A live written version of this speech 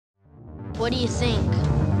What do you think?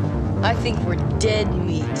 I think we're dead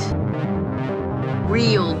meat.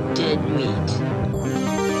 Real dead meat.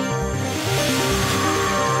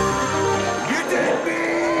 You're dead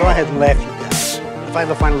meat! Go ahead and laugh, you guys. If I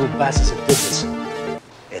ever find little bastards that did this,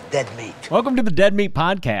 they're dead meat. Welcome to the Dead Meat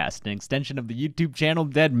Podcast, an extension of the YouTube channel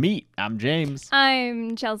Dead Meat. I'm James.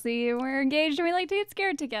 I'm Chelsea. We're engaged and we like to get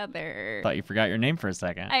scared together. Thought you forgot your name for a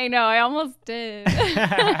second. I know, I almost did. There's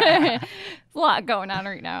a lot going on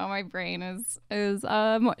right now. My brain is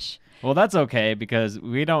mush. Well, that's okay, because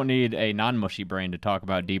we don't need a non-mushy brain to talk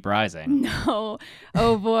about Deep Rising. No.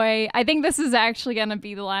 Oh, boy. I think this is actually going to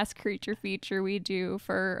be the last creature feature we do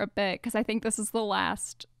for a bit, because I think this is the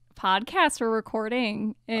last podcast we're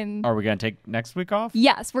recording. Are we going to take next week off?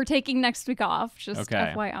 Yes, we're taking next week off, just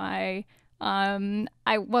okay. FYI.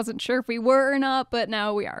 I wasn't sure if we were or not, but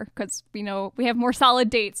now we are, because we know we have more solid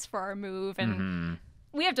dates for our move, and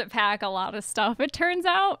we have to pack a lot of stuff, it turns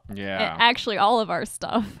out. Yeah. Actually, all of our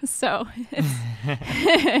stuff. So,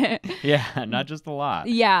 yeah, not just a lot.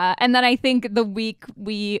 Yeah. And then I think the week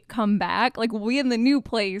we come back, like, we'll be in the new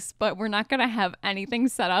place, but we're not going to have anything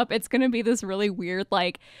set up. It's going to be this really weird,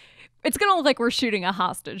 like, it's going to look like we're shooting a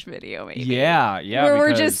hostage video, maybe. Yeah. Where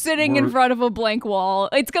we're just sitting in front of a blank wall.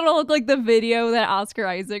 It's going to look like the video that Oscar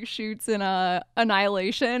Isaac shoots in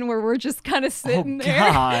Annihilation, where we're just kind of sitting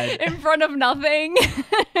there in front of nothing.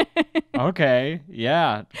 Okay.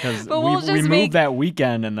 Yeah. Because we moved that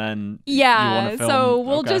weekend and then you want to film. So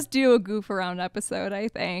we'll just do a goof around episode, I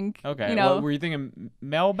think. Okay. You know, what were you thinking?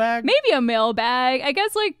 Mailbag? Maybe a mailbag. I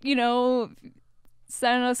guess, like, you know,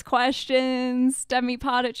 send us questions,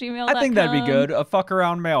 deadmeatpod@gmail.com. I think that'd be good. A fuck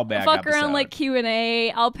around mailbag around, like,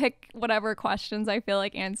 Q&A. I'll pick whatever questions I feel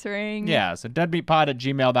like answering. Yeah, so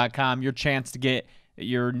deadmeatpod@gmail.com. Your chance to get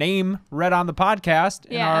your name read on the podcast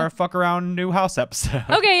in our fuck around new house episode.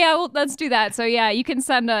 Okay, yeah, well, let's do that. So, yeah, you can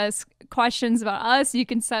send us questions about us. You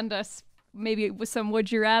can send us maybe with some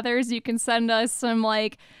would you rathers. You can send us some,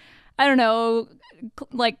 like, I don't know,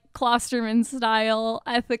 like Klosterman style,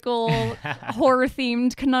 ethical, horror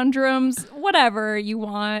themed conundrums, whatever you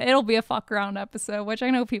want. It'll be a fuck around episode, which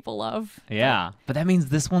I know people love. Yeah. But that means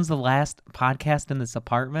this one's the last podcast in this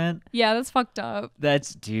apartment. Yeah, that's fucked up.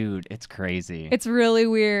 Dude, it's crazy. It's really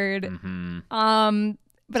weird. Mm-hmm.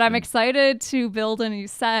 But I'm excited to build a new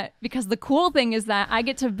set, because the cool thing is that I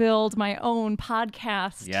get to build my own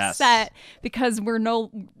podcast set, because we're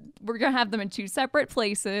going to have them in two separate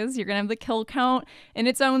places. You're going to have the kill count in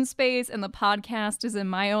its own space, and the podcast is in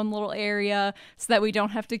my own little area, so that we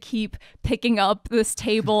don't have to keep picking up this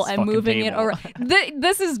table and moving it around.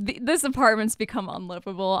 This apartment's become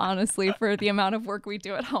unlivable, honestly, for the amount of work we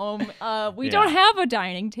do at home. We don't have a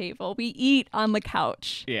dining table. We eat on the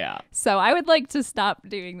couch. Yeah. So I would like to stop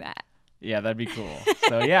doing that. Yeah, that'd be cool.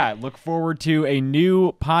 So yeah, look forward to a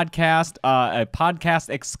new podcast, a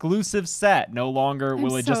podcast exclusive set. No longer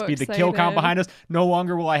will it just be the kill count behind us. No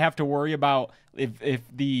longer will I have to worry about if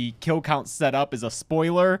the kill count set up is a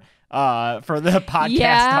spoiler for the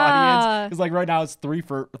podcast audience. Because like right now it's three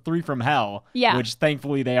from hell, which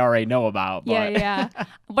thankfully they already know about. But. Yeah.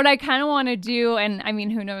 What I kind of want to do, and I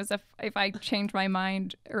mean, who knows if I change my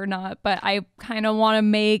mind or not, but I kind of want to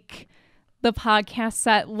make the podcast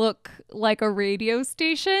set look like a radio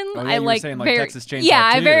station. Oh, yeah, I you were saying, like, Texas Chainsaw 2.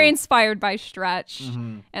 I'm very inspired by Stretch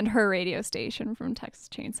and her radio station from Texas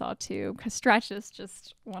Chainsaw 2, because Stretch is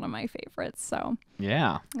just one of my favorites. So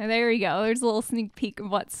yeah, there you go. There's a little sneak peek of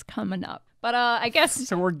what's coming up. But I guess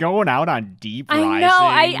so. We're going out on Deep Rising. I know.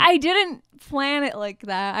 I didn't plan it like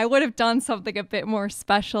that. I would have done something a bit more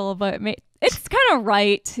special, but it's kind of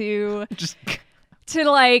right to to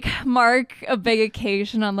like mark a big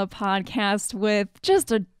occasion on the podcast with just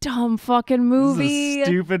a dumb fucking movie. This is a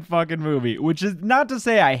stupid fucking movie, which is not to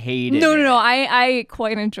say I hate it. No. I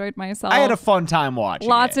quite enjoyed myself. I had a fun time watching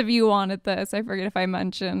Lots of you wanted this. I forget if I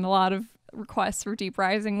mentioned a lot of requests for Deep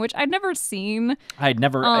Rising, which I'd never seen.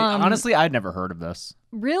 Honestly, I'd never heard of this.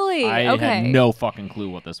 Really? I had no fucking clue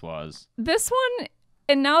what this was. This one,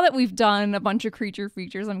 and now that we've done a bunch of creature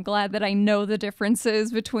features, I'm glad that I know the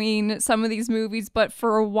differences between some of these movies. But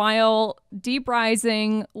for a while, Deep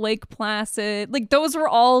Rising, Lake Placid, like those were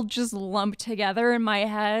all just lumped together in my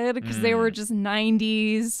head because they were just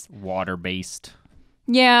 90s. Water-based.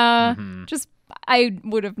 Yeah. Just, I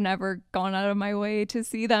would have never gone out of my way to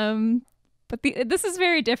see them. But this is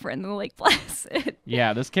very different than Lake Placid.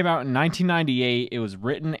 Yeah, this came out in 1998. It was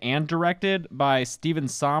written and directed by Stephen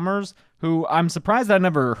Sommers, who I'm surprised I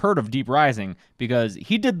never heard of Deep Rising, because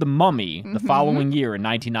he did The Mummy the following year in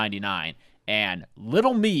 1999. And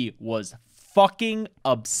little me was fucking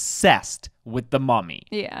obsessed with The Mummy.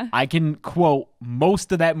 Yeah. I can quote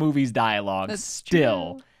most of that movie's dialogue That's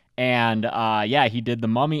still. true. And yeah, he did The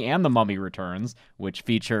Mummy and The Mummy Returns, which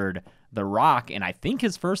featured The Rock in, I think,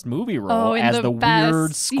 his first movie role as the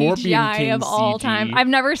weird Scorpion CGI King of all CG. time. I've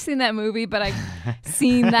never seen that movie, but I've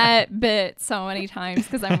seen that bit so many times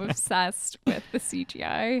because I'm obsessed with the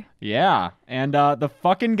CGI. Yeah, and the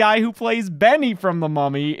fucking guy who plays Benny from The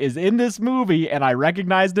Mummy is in this movie, and I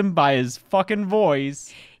recognized him by his fucking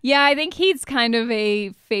voice. Yeah, I think he's kind of a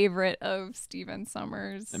favorite of Stephen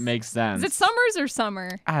Sommers. It makes sense. Is it Summers or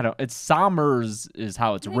Summer? I don't. It's Sommers is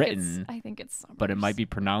how it's written. I think it's Summers. But it might be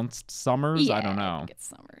pronounced Summers. Yeah, I don't know. I think it's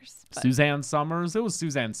Summers. But... Suzanne Summers. It was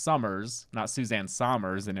Suzanne Summers, not Suzanne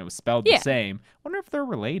Sommers, and it was spelled the same. Wonder if they're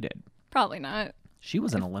related. Probably not. She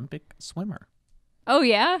was an Olympic swimmer. Oh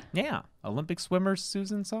yeah. Yeah, Olympic swimmer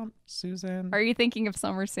Susan. Are you thinking of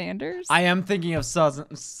Summer Sanders? I am thinking of Susan.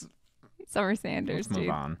 Summer Sanders. Let's move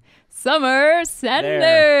on. Summer Sanders.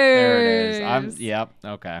 There it is. Yep.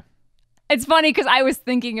 Okay. It's funny because I was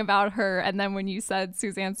thinking about her, and then when you said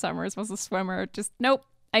Suzanne Summers was a swimmer, just nope.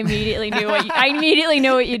 I immediately knew what I immediately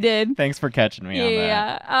knew what you did. Thanks for catching me on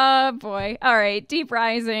that. Yeah. Boy. All right. Deep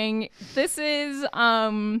Rising. This is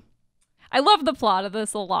I love the plot of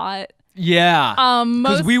this a lot. Yeah.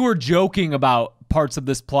 Because we were joking about parts of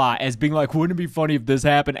this plot as being like, wouldn't it be funny if this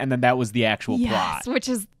happened? And then that was the actual plot. Which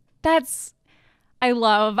is I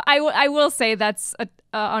love. I will say that's a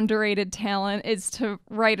underrated talent is to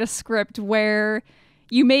write a script where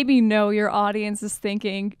you maybe know your audience is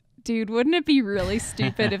thinking, dude, wouldn't it be really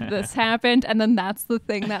stupid if this happened? And then that's the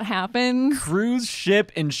thing that happens. Cruise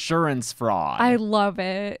ship insurance fraud. I love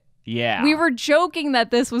it. Yeah. We were joking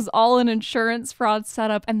that this was all an insurance fraud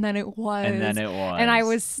setup, and then it was. And I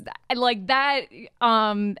was like, that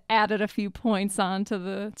added a few points on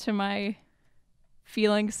to my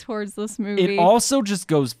feelings towards this movie. It also just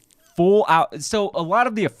goes full out. So a lot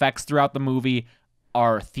of the effects throughout the movie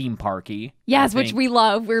are theme parky. Yes, which we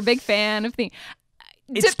love. We're a big fan of theme.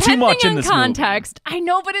 It's too much in this context. movie. I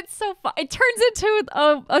know, but it's so fun. It turns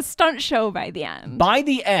into a stunt show by the end. By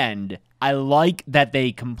the end, I like that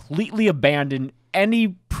they completely abandon any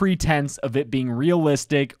pretense of it being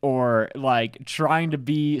realistic or like trying to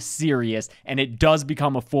be serious, and it does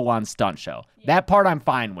become a full-on stunt show. Yeah. That part I'm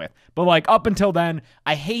fine with. But like up until then,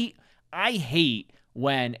 I hate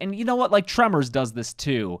when, and you know what, like Tremors does this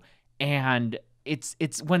too, and it's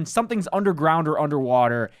when something's underground or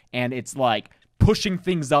underwater and it's like pushing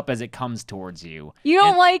things up as it comes towards you. You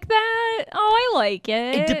don't like that? Oh, I like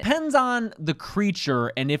it. It depends on the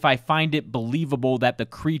creature and if I find it believable that the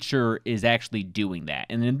creature is actually doing that.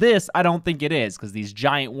 And in this, I don't think it is, because these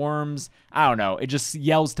giant worms, I don't know, it just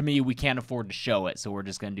yells to me we can't afford to show it, so we're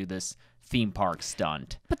just going to do this theme park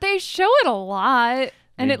stunt. But they show it a lot.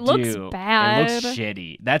 And it looks bad. It looks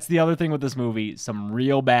shitty. That's the other thing with this movie. Some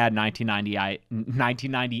real bad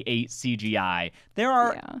 1998 CGI. There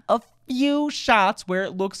are a few shots where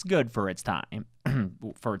it looks good for its time. I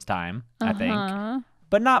think.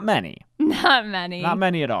 But not many. Not many. Not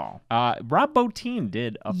many at all. Rob Bottin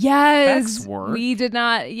did effects work. We did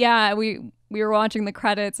not. Yeah, we were watching the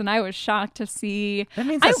credits, and I was shocked to see. That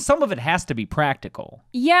means that some of it has to be practical.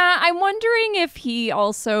 Yeah, I'm wondering if he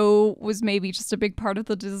also was maybe just a big part of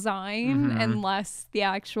the design and less the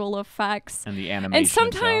actual effects. And the animation. And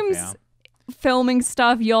sometimes filming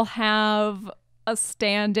stuff, you'll have a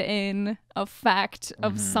stand-in effect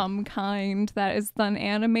of some kind that is then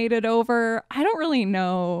animated over. I don't really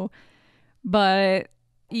know, but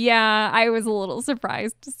yeah, I was a little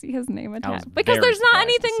surprised to see his name attached because there's not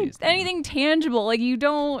anything tangible. Like you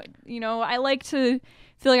don't, I like to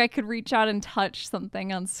feel like I could reach out and touch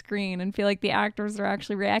something on screen and feel like the actors are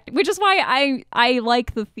actually reacting, which is why I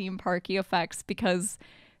like the theme parky effects, because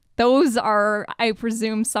those are, I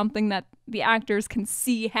presume, something that the actors can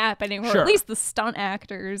see happening, or at least the stunt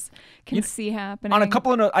actors can see happening. On a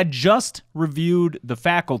couple of notes, I just reviewed The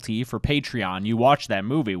Faculty for Patreon. You watched that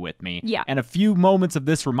movie with me. Yeah. And a few moments of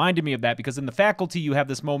this reminded me of that, because in The Faculty, you have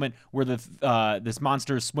this moment where this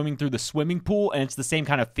monster is swimming through the swimming pool, and it's the same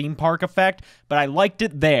kind of theme park effect, but I liked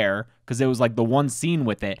it there because it was like the one scene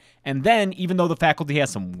with it. And then, even though The Faculty has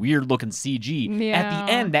some weird-looking CG, at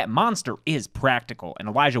the end, that monster is practical, and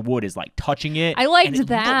Elijah Wood is, like, touching it. I liked and it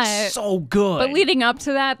that. looks so good. But leading up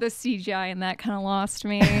to that, the CGI and that kind of lost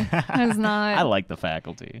me. I was not... I like The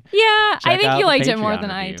Faculty. Yeah, I think you liked it more Patreon than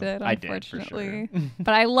review. I did, unfortunately. I did, for sure.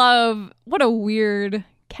 But I love... What a weird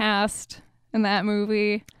cast in that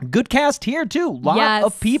movie. Good cast here, too. Lot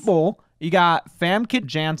of people. You got Famke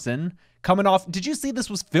Janssen coming off... Did you see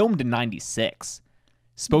this was filmed in 96?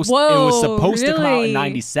 It was supposed to come out in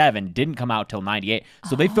 97, didn't come out till 98.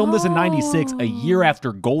 So they filmed this in 96, a year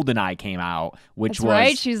after GoldenEye came out, which That's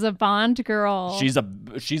right, she's a Bond girl. She's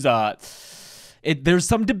a there's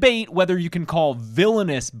some debate whether you can call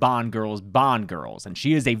villainous Bond girls, and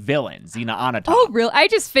she is a villain, Xena Onatopp. Oh, really? I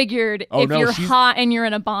just figured you're hot and you're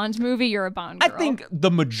in a Bond movie, you're a Bond girl. I think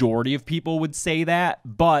the majority of people would say that,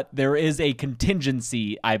 but there is a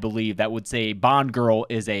contingency, I believe, that would say Bond girl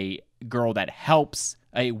is a girl that helps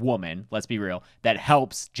a woman, let's be real, that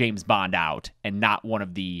helps James Bond out, and not one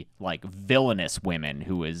of the like villainous women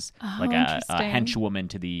who is like a henchwoman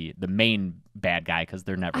to the main bad guy, because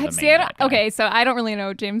they're never the main bad guy. Okay, so I don't really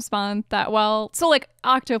know James Bond that well. So like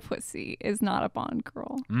Octopussy is not a Bond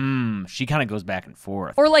girl. She kind of goes back and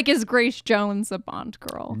forth. Or like is Grace Jones a Bond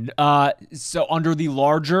girl? So under the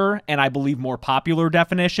larger and I believe more popular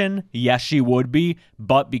definition, yes, she would be,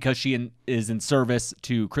 but because she is in service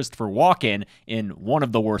to Christopher Walken in one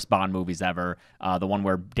of the worst Bond movies ever, the one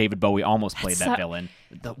where David Bowie almost played that villain.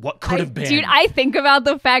 What could have been? Dude, I think about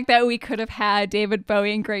the fact that we could have had David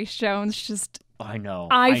Bowie and Grace Jones just I know.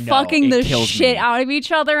 Fucking the shit out of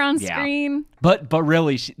each other on screen. But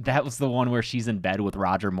really, that was the one where she's in bed with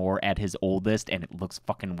Roger Moore at his oldest, and it looks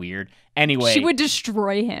fucking weird. Anyway. She would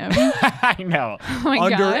destroy him. I know. Oh my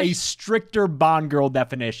Under gosh. a stricter Bond girl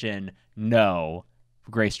definition, no,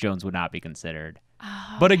 Grace Jones would not be considered.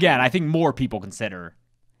 Oh, but again, I think more people consider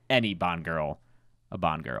any Bond girl a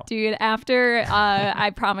Bond girl. Dude, after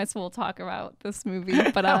I promise we'll talk about this movie,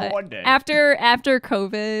 but one day. after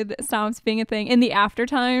COVID stops being a thing, in the after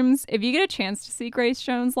times, if you get a chance to see Grace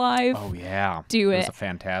Jones live, oh yeah, do it. It was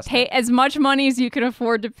fantastic. Pay as much money as you can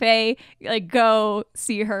afford to pay. Like, go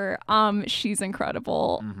see her. She's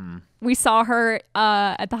incredible. Mm-hmm. We saw her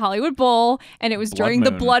at the Hollywood Bowl, and it was during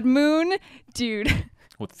the Blood Moon, dude.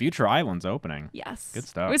 With Future Islands opening. Yes. Good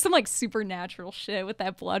stuff. It was some like supernatural shit with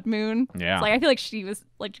that blood moon. Yeah. It's like I feel like she was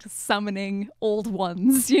like just summoning old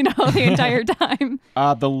ones, the entire time.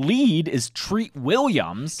 The lead is Treat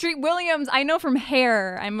Williams. Treat Williams, I know from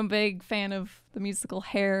Hair. I'm a big fan of the musical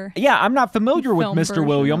Hair. Yeah, I'm not familiar with Mr. version.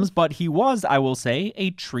 Williams, but he was, I will say,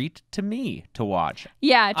 a treat to me to watch.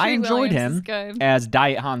 Yeah, I enjoyed Williams him as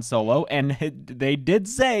Diet Han Solo, and they did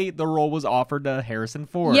say the role was offered to Harrison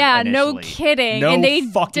Ford. Yeah, initially. no kidding. No and they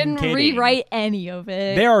fucking didn't kidding. rewrite any of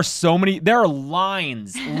it. There are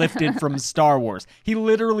lines lifted from Star Wars. He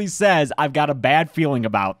literally says, I've got a bad feeling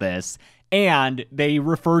about this. And they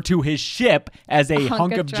refer to his ship as a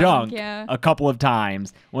hunk of junk a couple of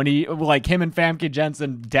times when him and Famke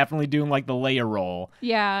Jensen definitely doing like the Leia role.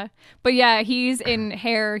 Yeah. But yeah, he's in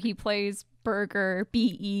Hair. He plays Berger,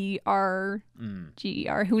 Berger,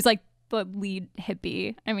 who's like the lead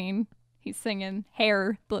hippie. I mean, he's singing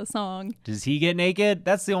Hair, the song. Does he get naked?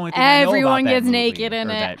 That's the only thing I know about Everyone that gets movie, naked in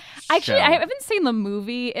it. Actually, I haven't seen the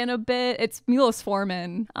movie in a bit. It's Milos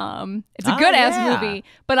Forman. It's a good ass movie.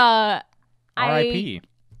 But R.I.P.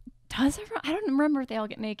 I don't remember if they all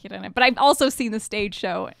get naked in it, but I've also seen the stage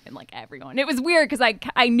show and like everyone. It was weird because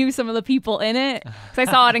I knew some of the people in it because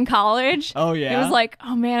I saw it in college. Oh yeah, it was like,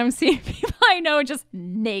 oh man, I'm seeing people I know just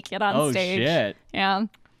naked on stage. Oh shit. Yeah.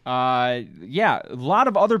 Yeah, a lot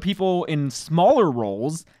of other people in smaller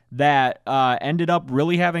roles that ended up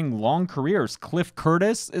really having long careers. Cliff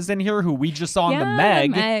Curtis is in here, who we just saw in The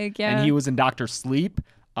Meg, and he was in Dr. Sleep.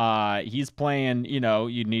 He's playing,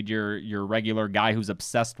 you need your regular guy who's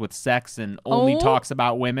obsessed with sex and only talks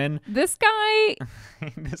about women. This guy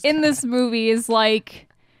this movie is like,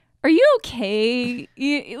 are you okay?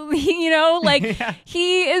 He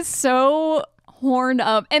is so horned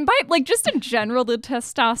up. And by like just in general, the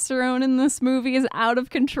testosterone in this movie is out of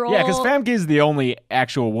control. Yeah, because Famke is the only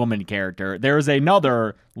actual woman character. There's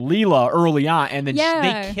another Leela early on, and then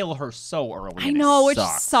they kill her so early. I know, which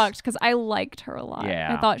sucked because I liked her a lot.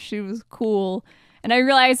 Yeah. I thought she was cool. And I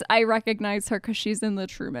realized I recognize her because she's in The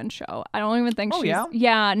Truman Show. I don't even think she's...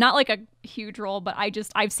 Yeah, not like a huge role, but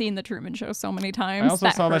I've seen The Truman Show so many times. I also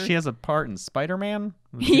saw that she has a part in Spider-Man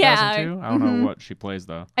 2002. I don't know what she plays,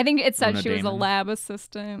 though. I think it said she was a lab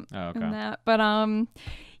assistant in that. But,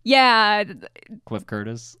 yeah. Cliff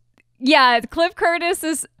Curtis? Yeah, Cliff Curtis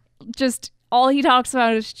is just... All he talks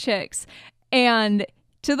about is chicks. And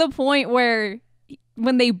to the point where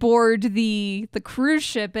when they board the cruise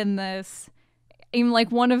ship in this... in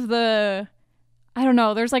like one of the, I don't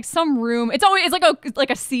know, there's like some room. It's like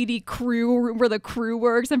a seedy crew room where the crew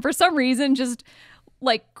works, and for some reason, just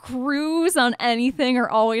like crews on anything are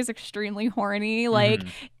always extremely horny. Like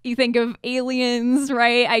you think of Aliens,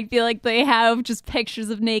 right? I feel like they have just pictures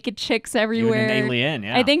of naked chicks everywhere. Even an Alien,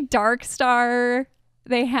 yeah. I think Dark Star.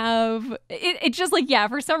 They have it just like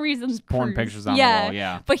for some reason porn pictures on the wall,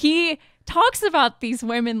 yeah. But he talks about these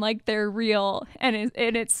women like they're real, and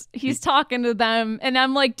he's talking to them, and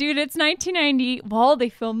I'm like, dude, it's 1990. Well, they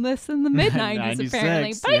filmed this in the mid 90s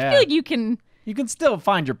apparently, but I feel like you can you can still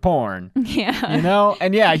find your porn. Yeah. You know?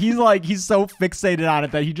 And yeah, he's so fixated on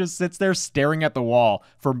it that he just sits there staring at the wall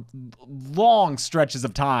for long stretches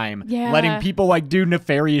of time, letting people like do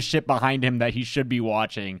nefarious shit behind him that he should be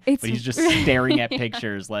watching. But he's just staring at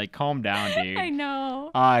pictures. Like, calm down, dude. I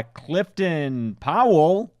know. Clifton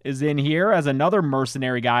Powell is in here as another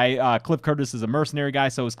mercenary guy. Cliff Curtis is a mercenary guy,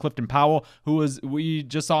 so is Clifton Powell, who we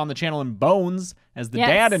just saw on the channel in Bones as the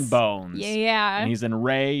dad in Bones. Yeah. And he's in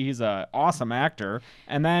Ray. He's an awesome actor.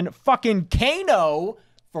 And then fucking Kano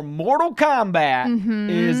from Mortal Kombat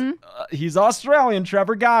is he's Australian,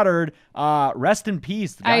 Trevor Goddard. Rest in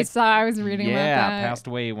peace. The guy, I was reading about that. Yeah, passed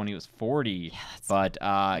away when he was 40. Yeah, but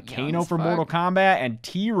Kano from Mortal Kombat and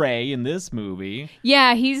T-Ray in this movie.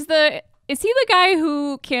 Yeah, is he the guy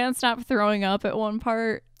who can't stop throwing up at one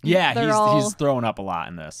part? Yeah, he's throwing up a lot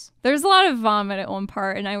in this. There's a lot of vomit at one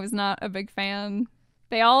part, and I was not a big fan.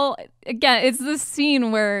 Again, it's this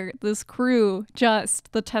scene where this crew,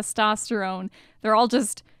 just the testosterone, they're all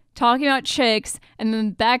just talking about chicks, and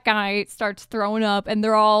then that guy starts throwing up, and they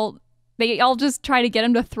all just try to get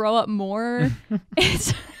him to throw up more.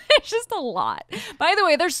 It's just a lot. By the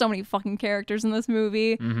way, there's so many fucking characters in this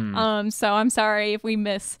movie. So I'm sorry if we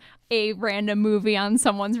miss a random movie on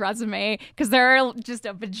someone's resume, because there are just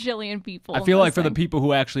a bajillion people. I feel like for the people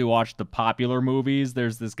who actually watch the popular movies,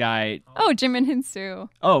 there's this guy. Oh, Jim and Hinsu.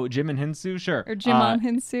 Oh, Jim and Hinsu, sure. Or Jimon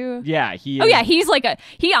Hinsu. Yeah, he's like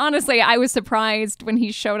he honestly, I was surprised when he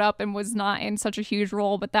showed up and was not in such a huge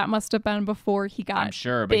role, but that must have been before he got I'm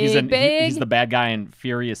sure, but big. He's the bad guy in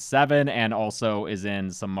Furious 7 and also is in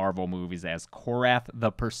some Marvel movies as Korath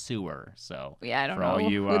the Pursuer. So yeah, I don't know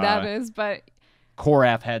who that is, but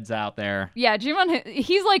Korath heads out there. Yeah, Jimon,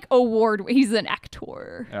 he's like he's an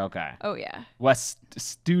actor. Okay. Oh, yeah. Wes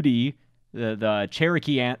Studi, the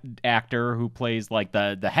Cherokee actor who plays like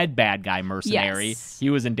the head bad guy mercenary. Yes.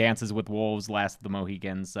 He was in Dances with Wolves, Last of the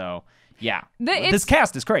Mohicans, so yeah. This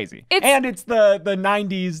cast is crazy. And it's the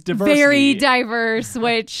 90s diversity. Very diverse,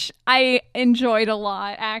 which I enjoyed a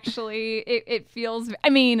lot, actually. It feels,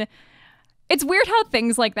 I mean, it's weird how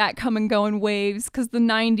things like that come and go in waves, because the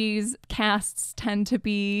 90s casts tend to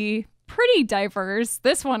be pretty diverse.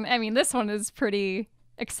 This one is pretty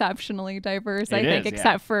exceptionally diverse, I think,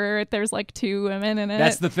 except for there's like 2 women in it.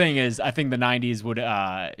 That's the thing is, I think the 90s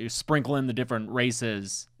would sprinkle in the different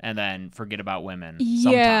races and then forget about women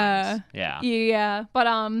sometimes. Yeah. But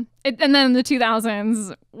and then in the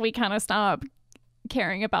 2000s, we kind of stopped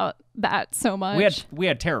caring about that so much. We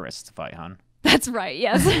had terrorists to fight, hon. That's right,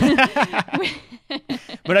 yes.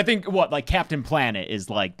 But I think like Captain Planet is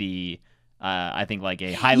like the I think like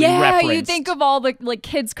a highly referenced. Yeah, you think of all the like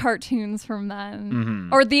kids cartoons from then.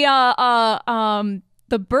 Or the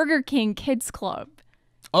Burger King Kids Club.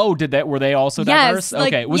 Oh, were they also diverse?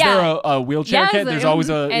 Like, okay. Was there a wheelchair kid? There's always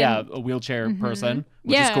a wheelchair person,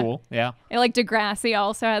 which is cool. Yeah. And like Degrassi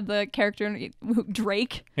also had the character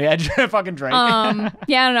Drake. Yeah, fucking Drake. Yeah,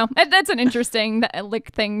 I don't know. That's an interesting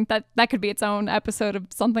thing that could be its own episode of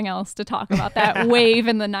something else to talk about, that wave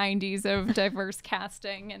in the 90s of diverse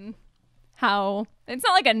casting and how it's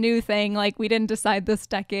not like a new thing. Like, we didn't decide this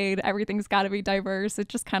decade everything's got to be diverse. It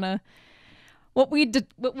just kind of what we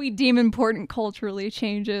deem important culturally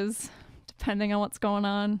changes depending on what's going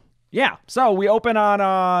on. Yeah, so we open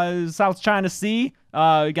on South China Sea.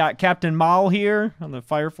 We got Captain Mal here on the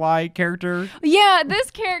Firefly character. Yeah, this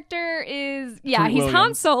character is, he's Williams.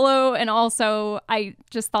 Han Solo, and also I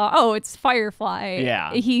just thought, oh, it's Firefly.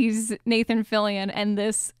 Yeah. He's Nathan Fillion, and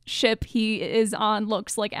this ship he is on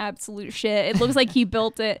looks like absolute shit. It looks like he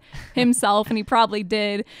built it himself, and he probably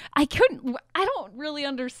did. I don't really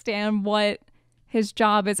understand what his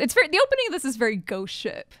job is. The opening of this is very Ghost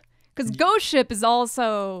Ship, because Ghost Ship is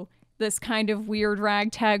also this kind of weird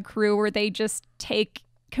ragtag crew where they just take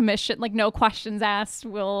commission, like no questions asked,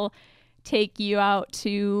 will take you out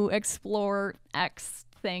to explore X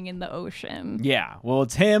thing in the ocean. Yeah, well,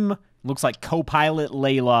 it's him, looks like co-pilot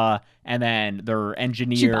Layla, and then their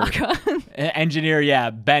engineer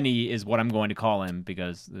Chewbacca. Benny is what I'm going to call him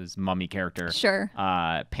because this mummy character. Sure.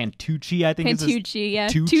 Pantucci, I think is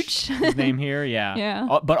Tooch. His name here. Yeah.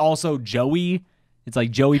 Yeah. But also Joey. It's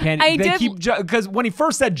like Joey because when he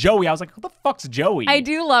first said Joey, I was like, who the fuck's Joey? I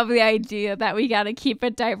do love the idea that we got to keep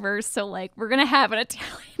it diverse. So like, we're going to have an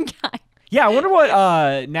Italian guy. Yeah, I wonder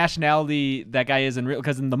what nationality that guy is in real,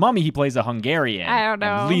 because in The Mummy he plays a Hungarian. I don't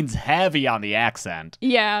know. And leans heavy on the accent.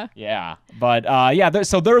 Yeah. Yeah. But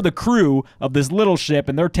they're the crew of this little ship,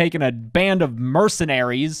 and they're taking a band of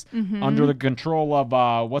mercenaries under the control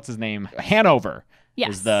of what's his name? Hanover.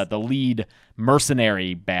 Yes. Is the lead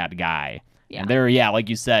mercenary bad guy. Yeah. And they're, like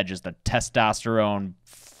you said, just a testosterone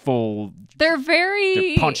full. They're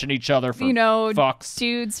punching each other for fucks.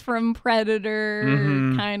 Dudes from Predator,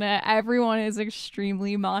 kind of. Everyone is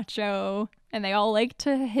extremely macho, and they all like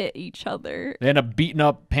to hit each other. They end up beating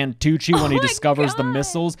up Pantucci when he discovers the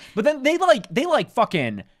missiles, but then they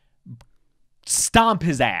fucking stomp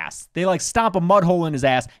his ass. They like stomp a mud hole in his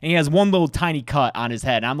ass, and he has one little tiny cut on his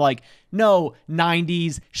head. And I'm like, no,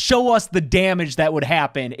 90s, show us the damage that would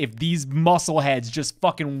happen if these muscle heads just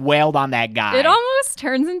fucking wailed on that guy. It almost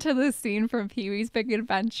turns into the scene from Pee-wee's Big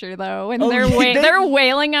Adventure, though, when they're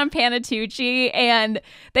wailing on Pantucci, and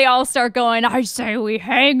they all start going, I say we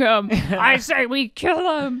hang him. I say we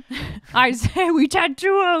kill him. I say we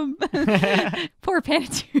tattoo him. Poor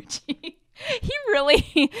Pantucci. He really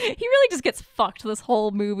just gets fucked this whole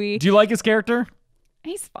movie. Do you like his character?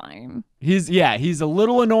 He's fine. He's a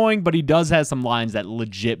little annoying, but he does have some lines that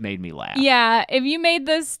legit made me laugh. Yeah, if you made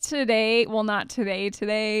this today, well, not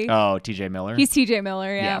today. Oh, T.J. Miller? He's T.J. Miller,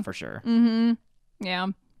 yeah. Yeah, for sure. Mm-hmm. Yeah.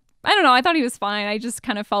 I don't know. I thought he was fine. I just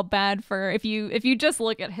kind of felt bad for if you just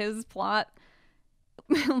look at his plot.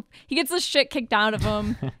 He gets the shit kicked out of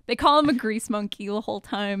him. They call him a grease monkey the whole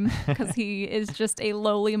time because he is just a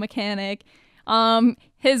lowly mechanic.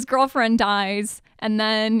 His girlfriend dies, and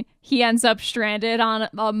then he ends up stranded on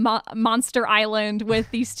a monster island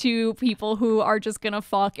with these two people who are just gonna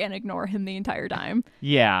fuck and ignore him the entire time.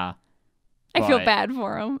 Yeah. I feel bad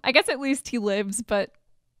for him. I guess at least he lives, but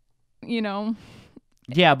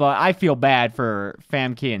Yeah, but I feel bad for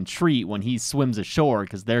Famke and Treat when he swims ashore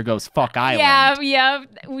because there goes Fuck Island. Yeah.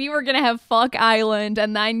 We were gonna have Fuck Island,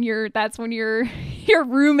 and then that's when your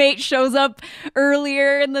roommate shows up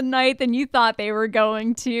earlier in the night than you thought they were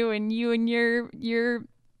going to, and you and your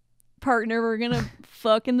partner were gonna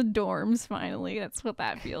fuck in the dorms finally. That's what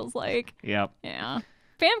that feels like. Yep. Yeah.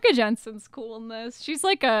 Famke Jensen's cool in this. She's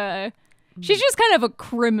she's just kind of a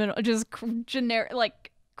criminal, just generic, like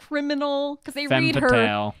criminal, because they read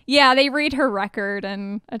her record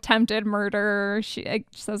and attempted murder. She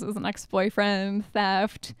says it was an ex-boyfriend,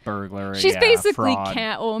 theft, burglary. She's basically fraud.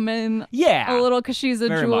 Catwoman, a little, because she's a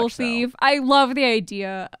very jewel much thief. So. I love the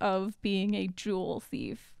idea of being a jewel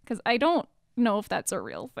thief, because I don't know if that's a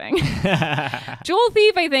real thing. Jewel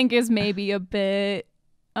thief, I think, is maybe a bit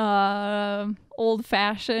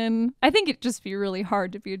old-fashioned. I think it'd just be really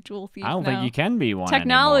hard to be a jewel thief. I don't think you can be one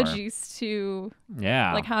Technology's anymore.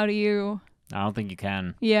 Like, how do you? I don't think you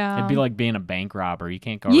can. Yeah, it'd be like being a bank robber. You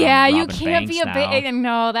can't go around you can't be a bank.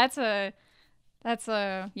 No, that's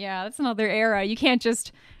another era. You can't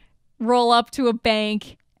just roll up to a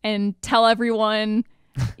bank and tell everyone,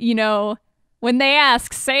 when they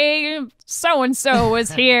ask, say so-and-so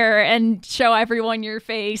was here, and show everyone your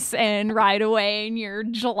face and ride away in your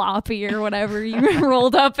jalopy or whatever you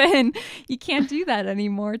rolled up in. You can't do that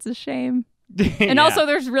anymore. It's a shame. And also,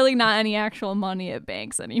 there's really not any actual money at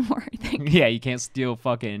banks anymore, I think. Yeah, you can't steal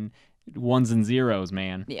fucking ones and zeros,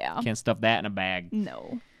 man. Yeah. You can't stuff that in a bag.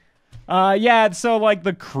 No. So like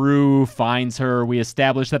the crew finds her. We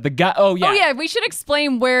established that the guy. We should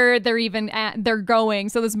explain where they're going.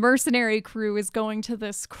 So this mercenary crew is going to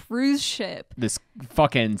this cruise ship. This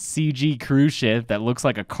fucking CG cruise ship that looks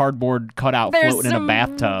like a cardboard cutout floating in a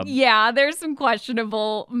bathtub. Yeah, there's some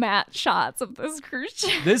questionable matte shots of this cruise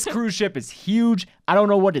ship. This cruise ship is huge. I don't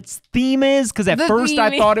know what its theme is, because at first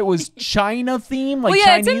I thought it was China theme, like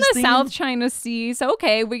Chinese it's in the theme. South China Sea, so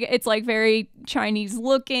okay, it's like very Chinese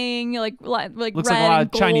looking, like looks red like a lot of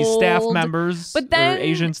and Chinese gold. staff members, but then or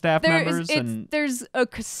Asian staff members, and there's a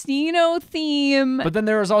casino theme. But then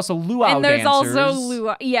there is also luau and there's dancers. also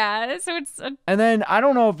luau, so it's. And then I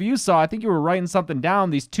don't know if you saw. I think you were writing something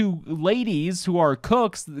down. These two ladies who are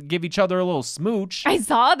cooks give each other a little smooch. I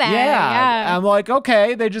saw that. Yeah. I'm like,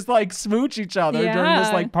 okay, they just like smooch each other during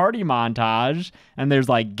this like party montage, and there's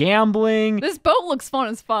like gambling. This boat looks fun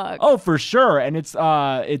as fuck. Oh, for sure. And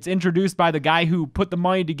it's introduced by the guy who put the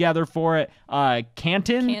money together for it,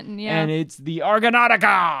 Canton, yeah. And it's the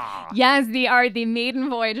Argonautica. Yes, the maiden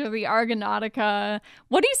voyage of the Argonautica.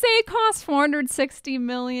 What do you say it costs? $460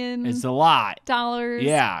 million. It's a lot.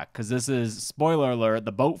 Yeah, because this is, spoiler alert,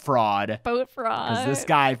 the boat fraud. Because this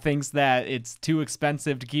guy thinks that it's too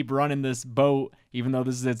expensive to keep running this boat, even though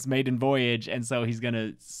this is its maiden voyage, and so he's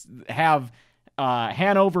gonna have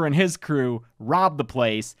Hanover and his crew rob the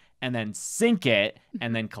place and then sink it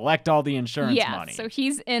and then collect all the insurance money. So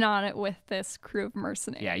he's in on it with this crew of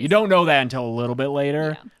mercenaries. Yeah, you don't know that until a little bit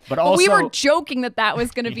later. Yeah. But also, we were joking that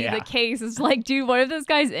was going to be the case. It's like, dude, what if this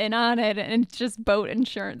guy's in on it and it's just boat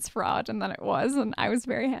insurance fraud? And then it was, and I was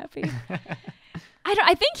very happy.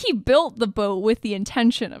 I think he built the boat with the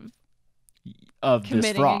intention of of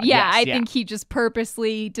this fraud. Yeah, I think he just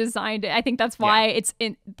purposely designed it. I think that's why it's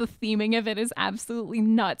in the theming of it is absolutely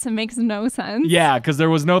nuts. It makes no sense. Yeah, because there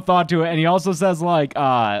was no thought to it. And he also says, like,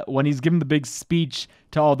 when he's giving the big speech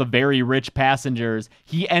to all the very rich passengers,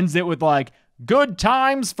 he ends it with, like, good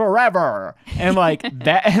times forever. And, like,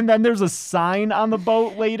 that. And then there's a sign on the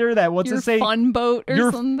boat later that, what's it say? Your fun boat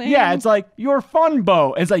or something. Yeah, it's like, your fun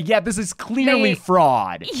boat. It's like, yeah, this is clearly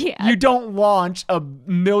fraud. Yeah. You don't launch a $1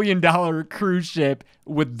 million cruise ship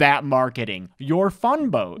with that marketing. Your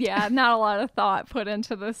fun boat. Yeah, not a lot of thought put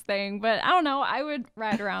into this thing, but I don't know. I would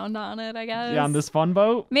ride around on it, I guess. Yeah, on this fun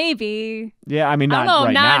boat? Maybe. Yeah, I mean, not I don't know,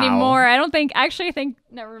 right not now. anymore. I think,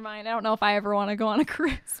 never mind. I don't know if I ever want to go on a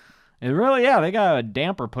cruise. It really, they got a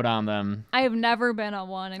damper put on them. I have never been on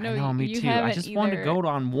one. I know me you too. haven't I just either. wanted to go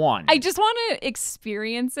on one. I just want to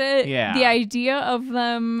experience it. Yeah. The idea of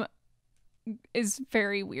them is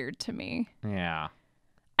very weird to me. Yeah.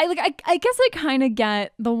 I guess I kind of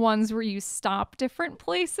get the ones where you stop different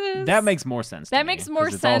places. That makes more sense to me. That makes more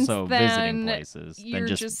it's sense also than visiting places you're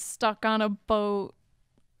than just stuck on a boat.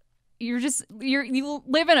 You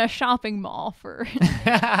live in a shopping mall for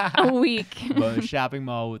a week. But a shopping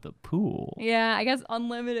mall with a pool. Yeah, I guess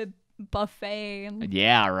unlimited buffet.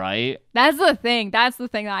 Yeah, right? That's the thing. That's the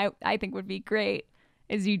thing that I think would be great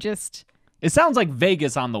is you just... It sounds like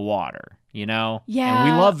Vegas on the water, you know? Yeah.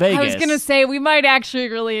 And we love Vegas. I was going to say we might actually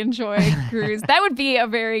really enjoy a cruise. That would be a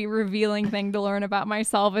very revealing thing to learn about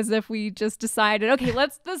myself, as if we just decided, okay,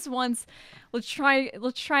 let's try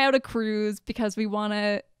out a cruise because we want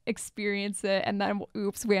to experience it, and then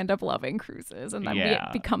oops, we end up loving cruises, and then we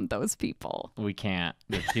become those people. We can't.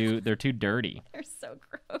 They're too dirty. They're so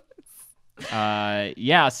gross.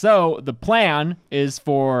 So the plan is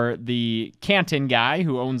for the Canton guy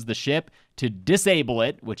who owns the ship to disable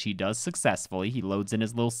it, which he does successfully. He loads in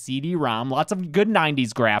his little CD-ROM. Lots of good 90s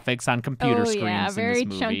graphics on computer screens in this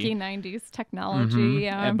movie. Very chunky 90s technology.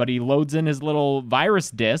 Yeah. But he loads in his little virus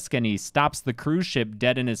disk, and he stops the cruise ship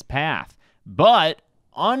dead in his path. But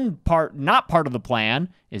not part of the plan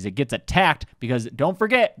is it gets attacked, because don't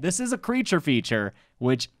forget, this is a creature feature,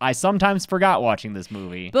 which I sometimes forgot watching this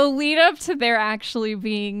movie. The lead up to there actually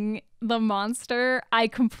being the monster, I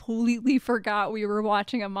completely forgot we were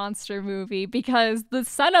watching a monster movie, because the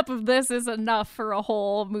setup of this is enough for a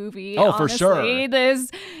whole movie. Oh, honestly. for sure. There's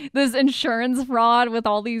insurance fraud with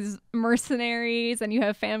all these mercenaries, and you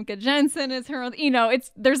have Famke Jensen as her own,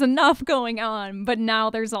 there's enough going on, but now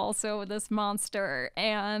there's also this monster,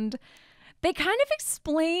 and they kind of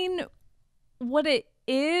explain what it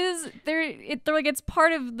is. They're like, it's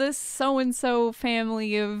part of this so-and-so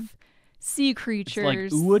family of sea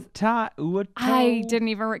creatures. It's like Uato? I didn't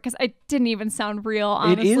even, because it didn't even sound real,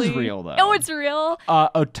 honestly. It is real, though. Oh, it's real?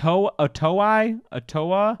 Otoa?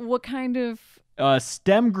 What kind of?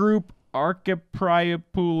 Stem group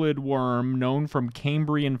archipryapulid worm known from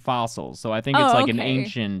Cambrian fossils. So I think it's an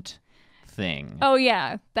ancient thing. Oh,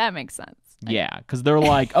 yeah. That makes sense. Yeah, because they're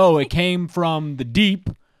like, oh, it came from the deep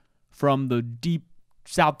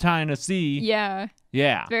South China Sea. Yeah.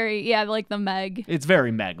 Yeah. Like the Meg. It's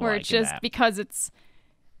very Meg-like. Where it's just because it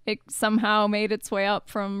somehow made its way up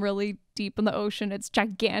from really deep in the ocean. It's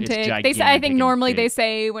gigantic. I think normally they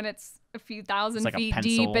say when it's a few thousand feet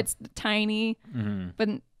deep, it's tiny. Mm-hmm. But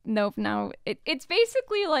no, now it's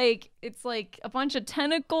basically it's like a bunch of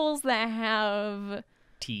tentacles that have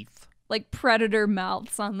teeth, like predator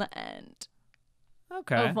mouths on the end.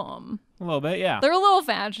 Okay. Of them. A little bit, yeah. They're a little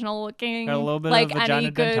vaginal looking. Got a little bit like of vagina any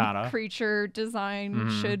good dentata. Creature design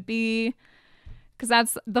should be. Because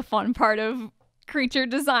that's the fun part of creature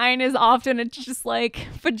design, is often it's just like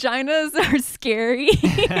vaginas are scary.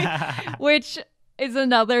 Which is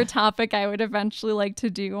another topic I would eventually like to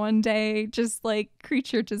do one day. Just like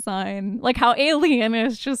creature design. Like how Alien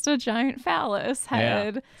is just a giant phallus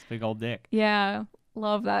head. Yeah, it's a big old dick. Yeah.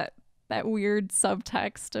 Love that weird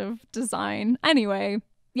subtext of design. Anyway,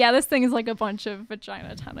 yeah, this thing is like a bunch of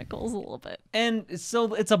vagina tentacles a little bit. And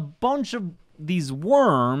so it's a bunch of these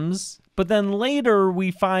worms, but then later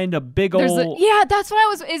we find a big old... that's what I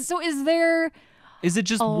was... is there... Is it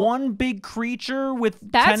just one big creature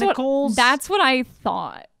with tentacles? That's what I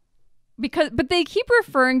thought. But they keep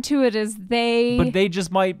referring to it as they... But they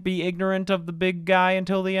just might be ignorant of the big guy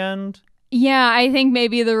until the end? Yeah, I think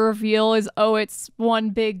maybe the reveal is, it's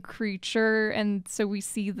one big creature, and so we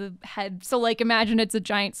see the head. So, like, imagine it's a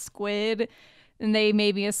giant squid, and they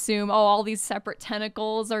maybe assume, all these separate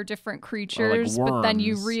tentacles are different creatures, or like but then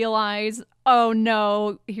you worms. realize, oh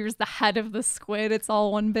no, here's the head of the squid. It's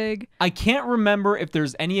all one big. I can't remember if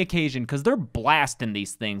there's any occasion, because they're blasting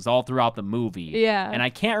these things all throughout the movie. Yeah. And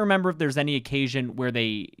I can't remember if there's any occasion where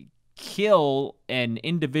they kill an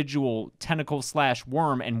individual tentacle /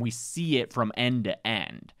 worm and we see it from end to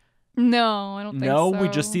end. No, I don't think so. No, we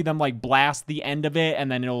just see them like blast the end of it and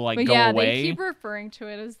then it'll like go away. They keep referring to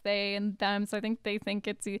it as they and them, so I think they think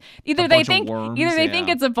it's either they think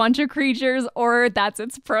it's a bunch of creatures or that's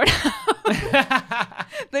its pronoun.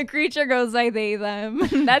 The creature goes by they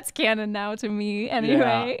them. That's canon now to me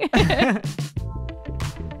anyway. Yeah.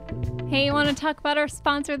 Hey, you want to talk about our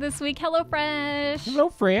sponsor this week, HelloFresh?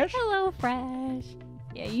 HelloFresh. HelloFresh.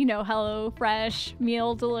 Yeah, you know HelloFresh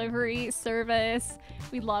meal delivery service.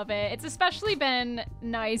 We love it. It's especially been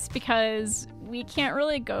nice because we can't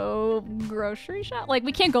really go grocery shop. Like,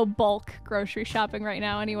 we can't go bulk grocery shopping right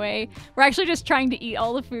now anyway. We're actually just trying to eat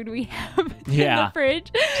all the food we have in the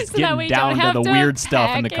fridge. Just so that we don't have to weird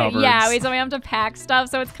stuff in the cupboards. Yeah, we don't have to pack stuff.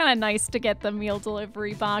 So it's kind of nice to get the meal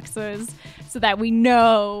delivery boxes so that we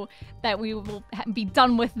know that we will be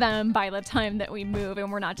done with them by the time that we move,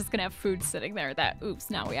 and we're not just gonna have food sitting there that, oops,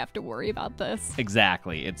 now we have to worry about this.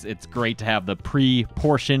 Exactly. It's great to have the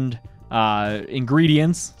pre-portioned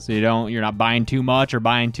ingredients, so you're not buying too much or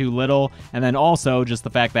buying too little. And then also just the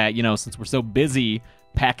fact that, since we're so busy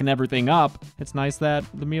packing everything up, it's nice that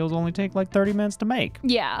the meals only take like 30 minutes to make.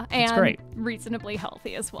 Yeah, and it's great. Reasonably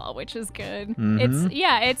healthy as well, which is good. Mm-hmm.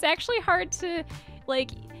 It's actually hard to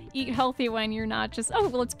eat healthy when you're not just,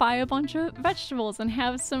 let's buy a bunch of vegetables and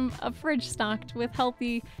have a fridge stocked with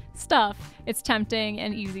healthy stuff. It's tempting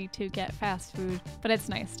and easy to get fast food, but it's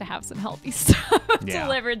nice to have some healthy stuff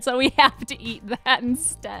delivered, so we have to eat that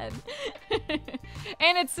instead.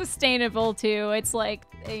 And it's sustainable too. It's like,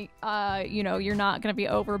 you're not going to be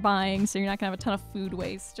overbuying, so you're not going to have a ton of food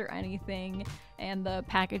waste or anything. And the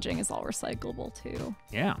packaging is all recyclable too.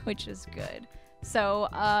 Yeah. Which is good. So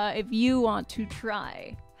if you want to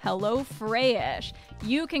try HelloFresh,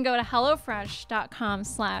 you can go to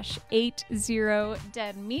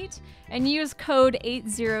HelloFresh.com/80deadmeat and use code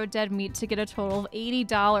 80deadmeat to get a total of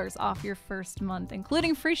 $80 off your first month,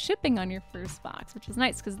 including free shipping on your first box, which is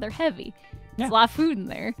nice because they're heavy. There's a lot of food in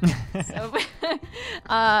there. So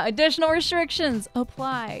additional restrictions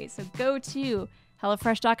apply. So go to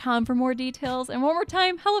HelloFresh.com for more details. And one more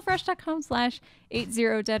time,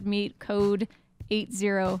 HelloFresh.com/80deadmeat, code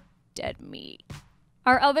 80deadmeat.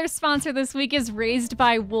 Our other sponsor this week is Raised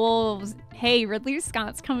by Wolves. Hey, Ridley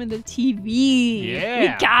Scott's coming to TV. Yeah. We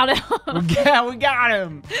got him. We got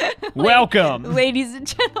him. Welcome. Ladies and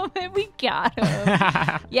gentlemen, we got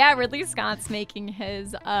him. Yeah, Ridley Scott's making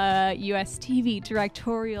his US TV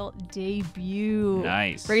directorial debut.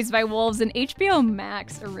 Nice. Raised by Wolves, an HBO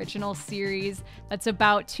Max original series that's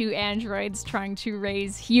about two androids trying to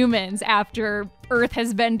raise humans after Earth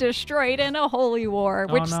has been destroyed in a holy war,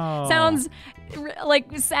 which sounds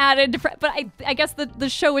like sad and depressed, but I guess the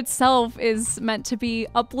show itself is meant to be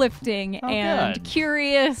uplifting and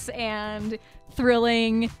curious and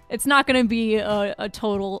thrilling. It's not going to be a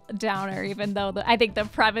total downer, even though I think the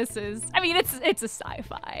premise is, it's a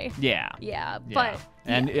sci-fi. Yeah. But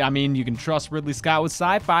I mean, you can trust Ridley Scott with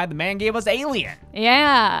sci-fi. The man gave us Alien.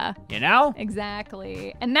 Yeah.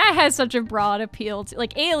 Exactly. And that has such a broad appeal to,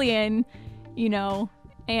 like, Alien,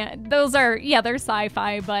 and those are, they're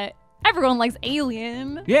sci-fi, but everyone likes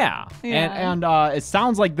Alien. Yeah. And it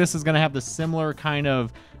sounds like this is going to have the similar kind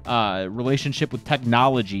of relationship with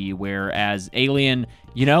technology, whereas Alien,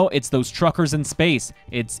 it's those truckers in space.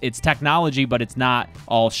 It's technology, but it's not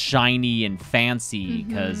all shiny and fancy,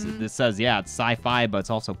 because this says, it's sci-fi, but it's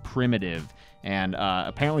also primitive. And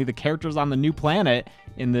apparently the characters on the new planet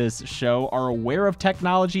in this show are aware of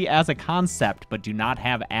technology as a concept, but do not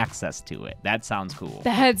have access to it. That sounds cool.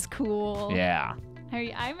 That's cool. Yeah.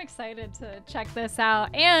 I'm excited to check this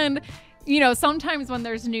out. And, sometimes when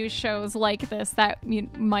there's new shows like this that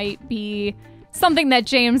might be something that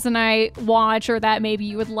James and I watch or that maybe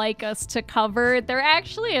you would like us to cover, there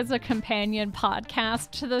actually is a companion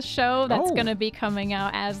podcast to the show that's going to be coming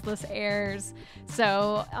out as this airs.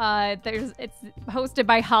 So it's hosted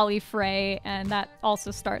by Holly Frey, and that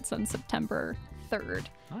also starts on September 3rd.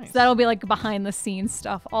 Nice. So that'll be like behind the scenes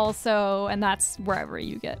stuff also, and that's wherever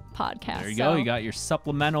you get podcasts. There you go. You got your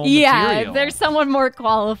supplemental material. Yeah, there's someone more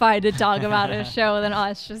qualified to talk about a show than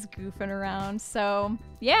us just goofing around. So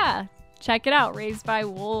yeah, check it out. Raised by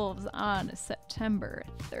Wolves on September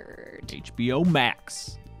 3rd. HBO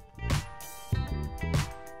Max.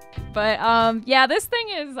 But this thing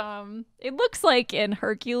is it looks like in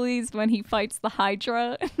Hercules when he fights the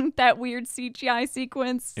Hydra, that weird CGI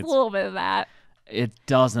sequence. It's a little bit of that. It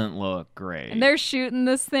doesn't look great. And they're shooting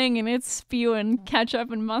this thing and it's spewing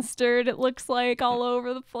ketchup and mustard, it looks like, all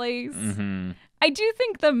over the place. Mm-hmm. I do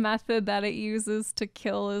think the method that it uses to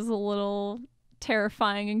kill is a little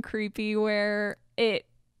terrifying and creepy, where it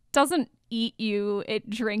doesn't eat you, it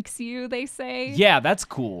drinks you, they say. Yeah, that's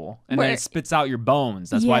cool. And then it spits out your bones.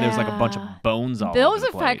 That's why there's like a bunch of bones all over the place.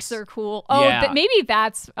 Those effects are cool. Oh, maybe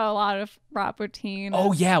that's a lot of Rasputin.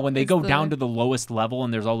 Oh, yeah, when they go down to the lowest level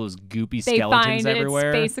and there's all those goopy skeletons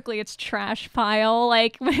everywhere. It's trash pile.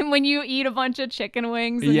 Like when you eat a bunch of chicken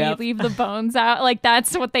wings and you leave the bones out, like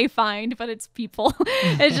that's what they find, but it's people.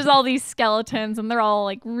 It's just all these skeletons and they're all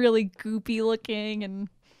like really goopy looking and...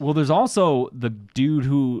 Well, there's also the dude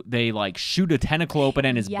who they like shoot a tentacle open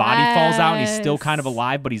and his body falls out and he's still kind of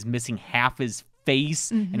alive, but he's missing half his face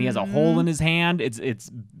and he has a hole in his hand. It's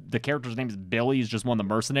the character's name is Billy. He's just one of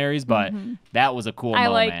the mercenaries, but that was a cool moment. I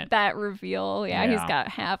like that reveal. Yeah, he's got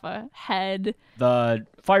half a head. The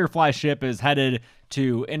Firefly ship is headed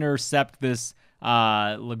to intercept this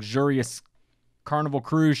luxurious Carnival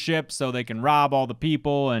cruise ship so they can rob all the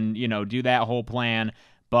people and, do that whole plan.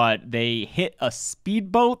 But they hit a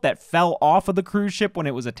speedboat that fell off of the cruise ship when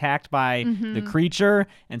it was attacked by the creature.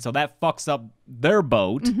 And so that fucks up their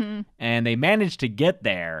boat. And they managed to get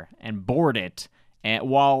there and board it. And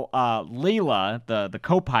while Layla, the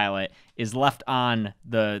co-pilot, is left on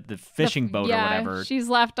the fishing boat or whatever. She's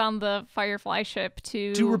left on the Firefly ship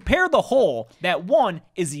to repair the hole that one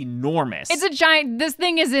is enormous. It's a giant. This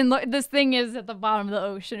thing is at the bottom of the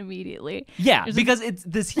ocean immediately. Yeah, because it's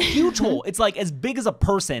this huge hole. It's like as big as a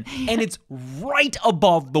person, and it's right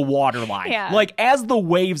above the water line. Yeah. Like as the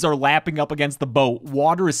waves are lapping up against the boat,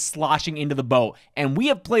 water is sloshing into the boat, and we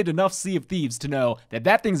have played enough Sea of Thieves to know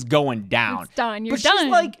that thing's going down. It's done. You're but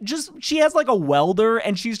done. She has like a welder,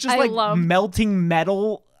 and she's just melting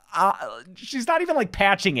metal. She's not even like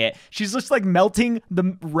patching it. She's just like melting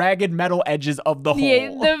the ragged metal edges of the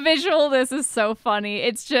hole. The visual of this is so funny.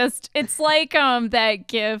 It's like that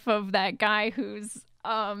gif of that guy who's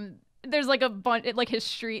there's like a bunch, like his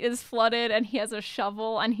street is flooded and he has a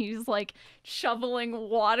shovel and he's like shoveling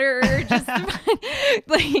water, just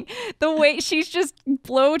like the way she's just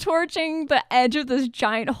blowtorching the edge of this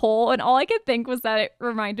giant hole. And all I could think was that it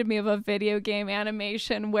reminded me of a video game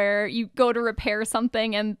animation where you go to repair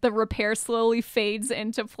something and the repair slowly fades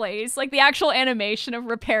into place. Like the actual animation of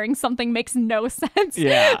repairing something makes no sense.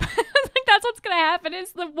 Yeah. Like that's what's gonna happen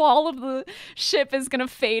is the wall of the ship is gonna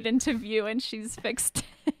fade into view and she's fixed it.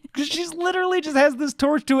 Because she's literally just has this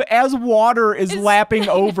torch to it as water is lapping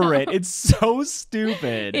over it. It's so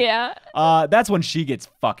stupid. Yeah. That's when she gets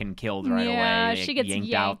fucking killed right away. Yeah, she gets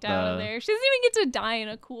yanked out of there. She doesn't even get to die in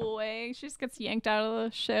a cool way. She just gets yanked out of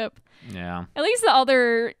the ship. Yeah. At least the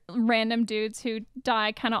other random dudes who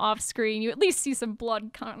die kind of off screen, you at least see some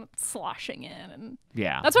blood kind of sloshing in. And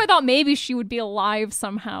yeah. That's why I thought maybe she would be alive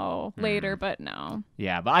somehow later, but no.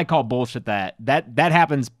 Yeah, but I call bullshit that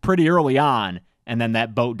happens pretty early on. And then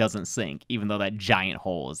that boat doesn't sink, even though that giant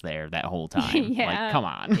hole is there that whole time. Yeah. Like, come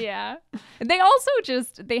on. Yeah. They also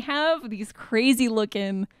they have these crazy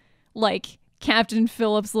looking, like, Captain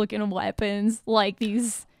Phillips looking weapons, like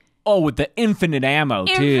these. Oh, with the infinite ammo,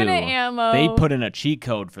 too. Infinite ammo. They put in a cheat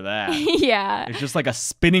code for that. Yeah. It's just like a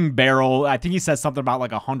spinning barrel. I think he says something about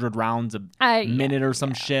like 100 rounds a minute or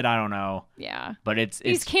some shit. I don't know. Yeah. But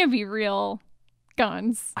these can't be real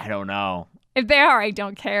guns. I don't know. If they are, I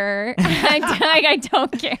don't care. I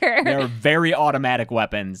don't care. They're very automatic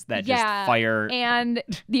weapons that just fire. And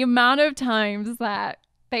the amount of times that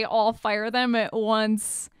they all fire them at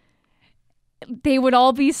once, they would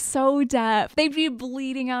all be so deaf. They'd be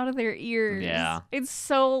bleeding out of their ears. Yeah. It's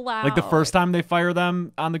so loud. Like the first time they fire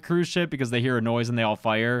them on the cruise ship because they hear a noise and they all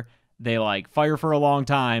fire. They like fire for a long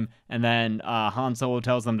time and then Han Solo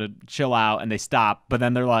tells them to chill out and they stop. But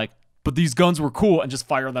then they're like, but these guns were cool, and just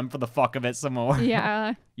fire them for the fuck of it some more.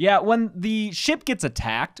 Yeah. Yeah, when the ship gets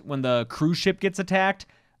attacked, when the cruise ship gets attacked,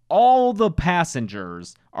 all the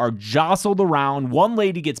passengers are jostled around. One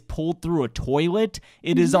lady gets pulled through a toilet.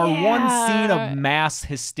 It is our one scene of mass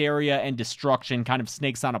hysteria and destruction, kind of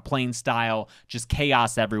Snakes on a Plane style, just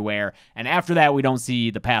chaos everywhere. And after that, we don't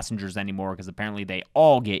see the passengers anymore because apparently they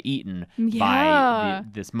all get eaten by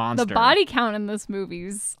this monster. The body count in this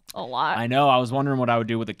movie's a lot. I know. I was wondering what I would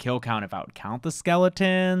do with the kill count, if I would count the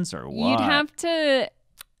skeletons or what. You'd have to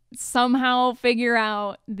somehow figure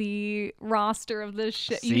out the roster of this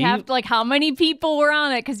shit. You have to, like, how many people were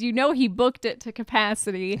on it, because you know he booked it to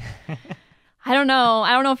capacity. I don't know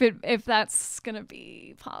if that's gonna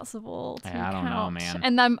be possible to count. I don't know, man.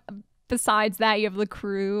 And then besides that, you have the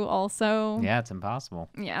crew also. Yeah, it's impossible.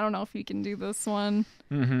 Yeah, I don't know if you can do this one.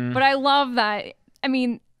 Mm-hmm. But I love that. I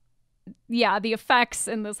mean, yeah, the effects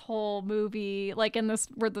in this whole movie, like in this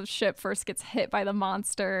where the ship first gets hit by the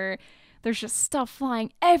monster, there's just stuff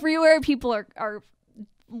flying everywhere. People are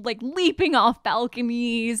like leaping off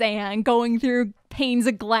balconies and going through panes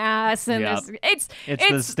of glass, and it's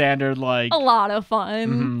the standard, like, a lot of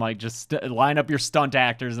fun. Like, just line up your stunt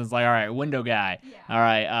actors, and it's like, all right, window guy, all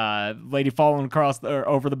right, lady falling across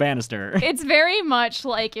over the banister. It's very much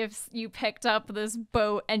like if you picked up this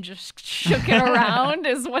boat and just shook it around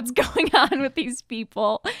is what's going on with these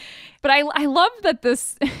people. But I love that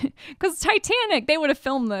this, because Titanic, they would have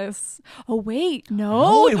filmed this. Oh, wait,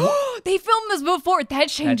 no. They filmed this before. That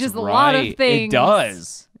changes a lot of things. It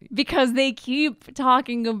does. Because they keep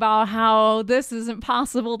talking about how this isn't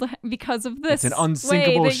possible because of this. It's an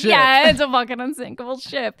unsinkable ship. Yeah, it's a fucking unsinkable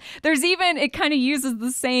ship. There's even, it kind of uses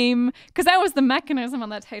the same, because that was the mechanism on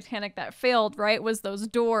that Titanic that failed, right? Was those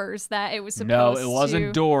doors that it was supposed to. No, it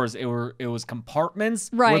wasn't doors. It was compartments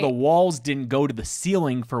where the walls didn't go to the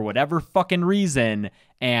ceiling for whatever fucking reason.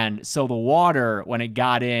 And so the water, when it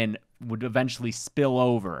got in, would eventually spill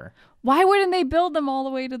over. Why wouldn't they build them all the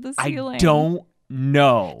way to the ceiling? I don't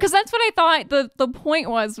know. Because that's what I thought the point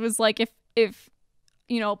was like if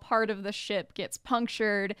part of the ship gets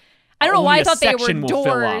punctured. I don't know why I thought they were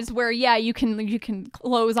doors where you can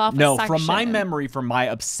close off a section. From my memory, from my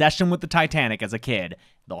obsession with the Titanic as a kid,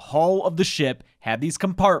 the hull of the ship had these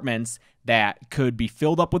compartments that could be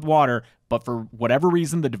filled up with water, but for whatever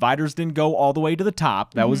reason the dividers didn't go all the way to the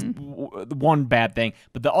top. That was one bad thing.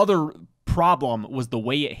 But the other problem was the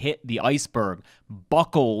way it hit the iceberg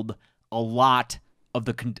buckled a lot of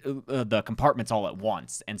the compartments all at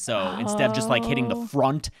once, and so instead of just like hitting the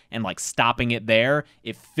front and like stopping it there,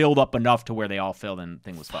 it filled up enough to where they all filled and the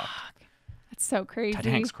thing was fucked. That's so crazy.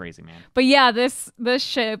 Titanic's crazy, man. But yeah, this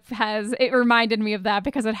ship it reminded me of that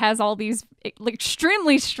because it has all these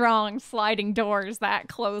extremely strong sliding doors that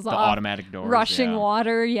close off. The automatic doors. Rushing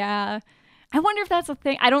water, yeah. I wonder if that's a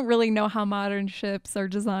thing. I don't really know how modern ships are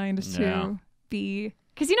designed to be,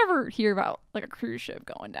 because you never hear about like a cruise ship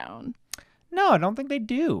going down. No, I don't think they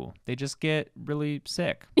do. They just get really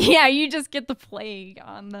sick. Yeah, you just get the plague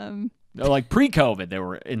on them. Like pre-COVID, there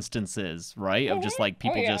were instances, right, of just like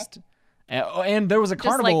people just... And there was a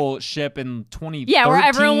Carnival ship in 2013. Yeah, where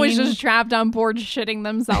everyone was just trapped on board shitting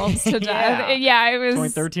themselves to death. Yeah, it was...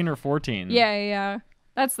 2013 or 14. Yeah.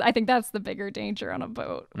 I think that's the bigger danger on a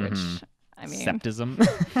boat, which... I mean... Septism.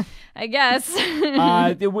 I guess.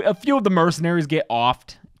 A few of the mercenaries get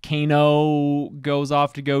offed. Kano goes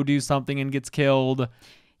off to go do something and gets killed.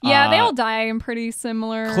 Yeah, they all die in pretty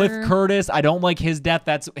similar. Cliff Curtis, I don't like his death.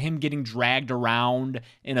 That's him getting dragged around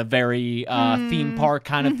in a very theme park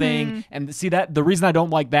kind of thing. And see, that the reason I don't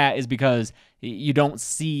like that is because you don't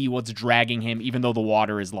see what's dragging him, even though the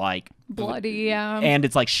water is like bloody, and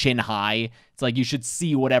it's like shin high. It's like you should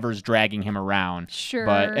see whatever's dragging him around. Sure.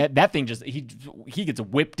 But that thing just he gets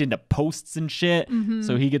whipped into posts and shit,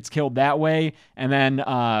 so he gets killed that way. And then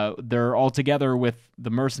they're all together with the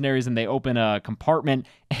mercenaries, and they open a compartment,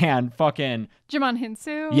 and fucking Jimon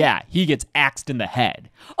Hinsu. Yeah, he gets axed in the head.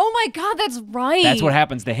 Oh my god, that's right. That's what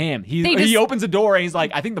happens to him. He opens a door and he's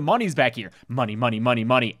like, I think the money's back here.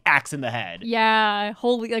 Money, axe in the head. Yeah,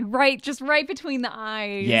 holy, like just right between the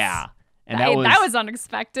eyes. Yeah. And that was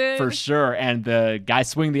unexpected. For sure. And the guy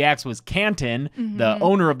swinging the axe was Canton, the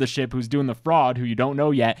owner of the ship who's doing the fraud, who you don't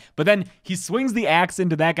know yet. But then he swings the axe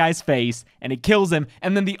into that guy's face and it kills him.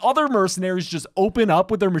 And then the other mercenaries just open up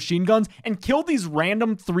with their machine guns and kill these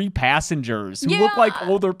random 3 passengers who look like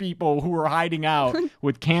older people who are hiding out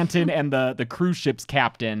with Canton and the cruise ship's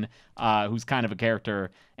captain, who's kind of a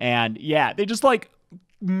character. And yeah, they just like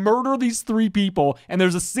murder these 3 people, and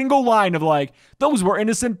there's a single line of like, those were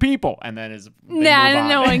innocent people, and then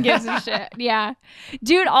no one gives a shit. Yeah,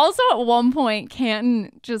 dude. Also, at one point,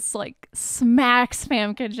 Canton just like smacks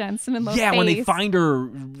Famke Jensen in the face. Yeah, when they find her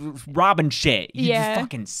robbing shit, he just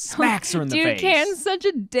fucking smacks her in the face. Dude, Canton's such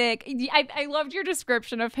a dick. I loved your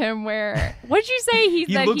description of him. Where what'd you say? He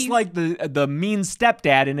looks like the mean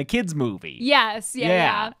stepdad in a kids movie. Yes,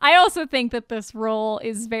 yeah. I also think that this role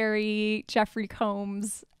is very Jeffrey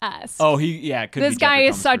Combs-esque. Oh, it could this be guy Jeffrey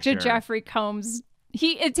is Combs such for a sure. Jeffrey Combs.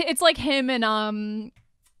 It's like him and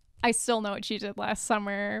I Still Know What You Did Last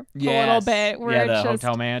Summer a little bit. Where the it's just,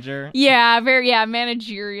 hotel manager. Yeah,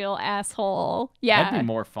 managerial asshole. Yeah, that'd be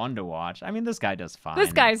more fun to watch. I mean, this guy does fine.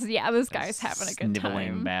 This guy's having a good sniveling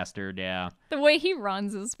time. Bastard. Yeah, the way he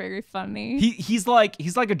runs is very funny. He's like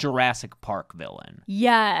a Jurassic Park villain.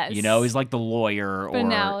 Yes, he's like the lawyer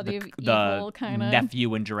Finality or of evil, the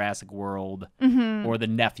nephew in Jurassic World or the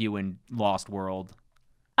nephew in Lost World.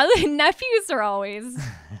 Nephews are always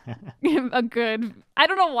a good... I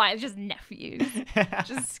don't know why. It's just nephews.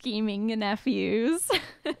 Just scheming nephews.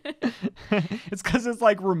 It's because it's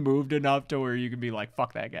like removed enough to where you can be like,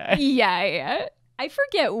 fuck that guy. Yeah. I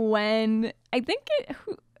forget when. I think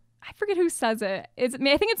I forget who says it. I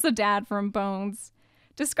think it's the dad from Bones.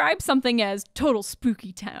 Describes something as total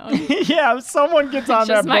spooky town. Yeah, someone gets on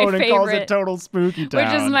that boat and calls it total spooky town.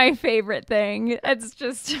 Which is my favorite thing. It's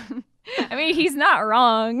just, I mean, he's not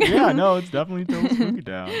wrong. Yeah, no, it's definitely total spooky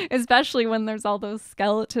town. Especially when there's all those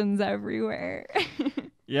skeletons everywhere.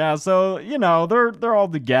 Yeah, so, you know, they're all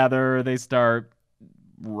together. They start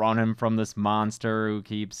running from this monster who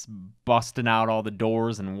keeps busting out all the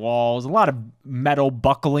doors and walls. A lot of metal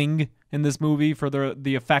buckling in this movie for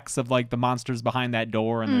the effects of like the monsters behind that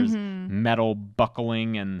door, and there's metal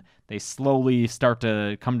buckling, and they slowly start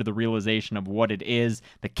to come to the realization of what it is.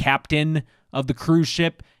 The captain of the cruise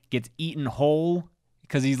ship gets eaten whole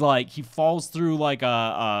because he falls through like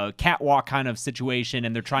a catwalk kind of situation,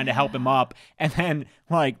 and they're trying to help him up, and then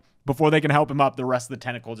like before they can help him up, the rest of the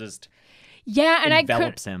tentacle just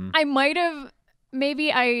envelops him. I might have.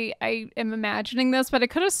 Maybe I am imagining this, but I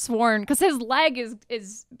could have sworn, because his leg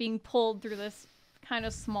is being pulled through this kind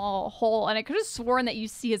of small hole, and I could have sworn that you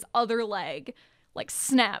see his other leg like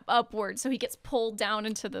snap upward, so he gets pulled down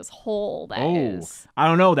into this hole I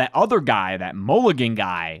don't know, that other guy, that Mulligan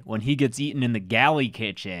guy, when he gets eaten in the galley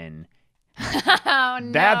kitchen. Oh,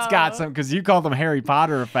 no. That's got some, because you call them Harry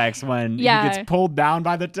Potter effects when he gets pulled down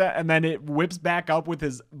by and then it whips back up with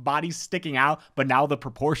his body sticking out, but now the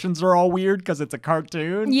proportions are all weird because it's a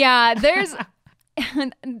cartoon. Yeah, there's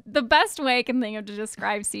the best way I can think of to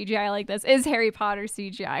describe CGI like this is Harry Potter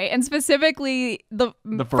CGI, and specifically the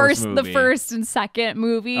first and second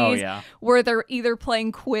movies where they're either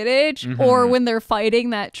playing Quidditch or when they're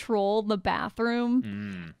fighting that troll in the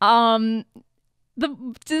bathroom.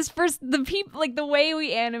 The people, like the way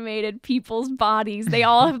we animated people's bodies, they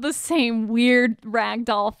all have the same weird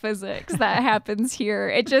ragdoll physics that happens here.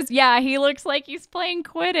 It just, he looks like he's playing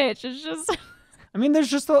Quidditch. It's just, I mean,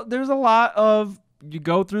 there's a lot of, you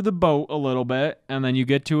go through the boat a little bit, and then you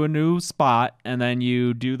get to a new spot, and then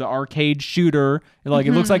you do the arcade shooter. Like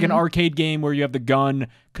it looks like an arcade game where you have the gun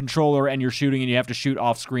controller and you're shooting, and you have to shoot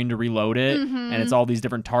off screen to reload it, and it's all these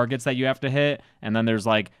different targets that you have to hit. And then there's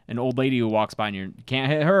like an old lady who walks by, and you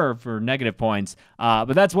can't hit her for negative points.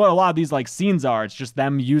 But that's what a lot of these like scenes are. It's just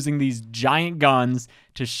them using these giant guns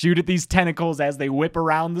to shoot at these tentacles as they whip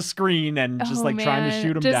around the screen, and just trying to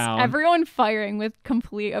shoot them down. Everyone firing with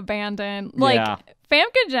complete abandon.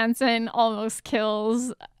 Famke Jensen almost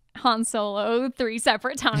kills Han Solo 3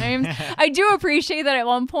 separate times. I do appreciate that at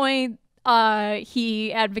one point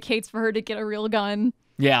he advocates for her to get a real gun.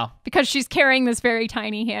 Yeah. Because she's carrying this very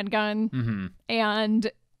tiny handgun.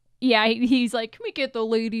 And he's like, can we get the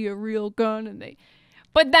lady a real gun?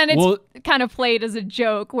 But then it's kind of played as a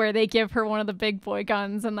joke where they give her one of the big boy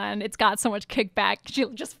guns, and then it's got so much kickback, she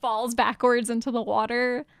just falls backwards into the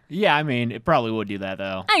water. Yeah, I mean, it probably would do that,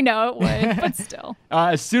 though. I know it would, but still.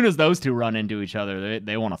 As soon as those two run into each other,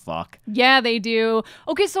 they want to fuck. Yeah, they do.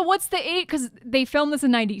 Okay, so what's the age? Because they filmed this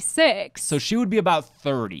in 96. So she would be about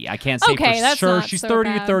 30. I can't say for sure. She's 30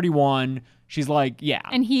 or 31. She's like, yeah.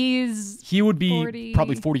 And he would be 40.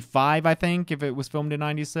 Probably 45, I think, if it was filmed in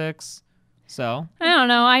 96. So I don't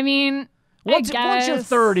know. I mean, once you're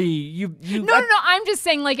 30, you No. I'm just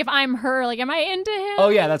saying, like, if I'm her, like, am I into him? Oh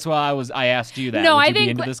yeah, that's why I asked you that. No, Would I you think be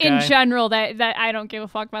into this guy? in general that I don't give a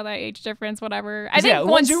fuck about that age difference, whatever. I think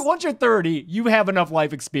once you're 30, you have enough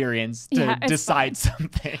life experience to decide some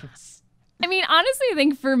things. I mean, honestly, I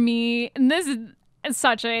think for me, and this is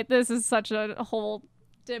such a whole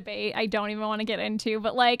debate I don't even want to get into,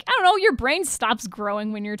 but like, I don't know, your brain stops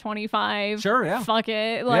growing when you're 25. Sure, yeah. Fuck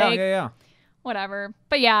it. Like, yeah. Whatever.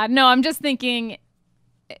 But yeah, no, I'm just thinking,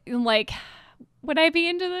 like, would I be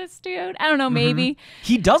into this dude? I don't know, maybe.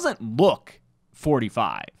 He doesn't look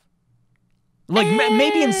 45. Like,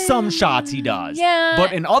 maybe in some shots he does. Yeah.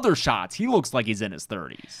 But in other shots, he looks like he's in his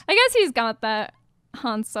 30s. I guess he's got that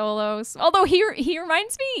Han Solo. Although he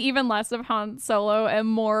reminds me even less of Han Solo and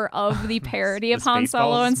more of the parody of Han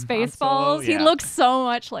Solo and Spaceballs. He looks so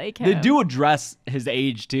much like him. They do address his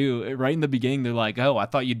age too. Right in the beginning, they're like, "Oh, I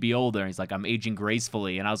thought you'd be older." And he's like, "I'm aging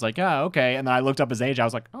gracefully." And I was like, "Oh, okay." And then I looked up his age. I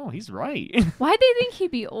was like, "Oh, he's right." Why'd they think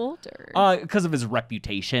he'd be older? Because of his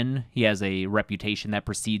reputation. He has a reputation that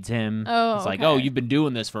precedes him. Oh, it's like, "Oh, you've been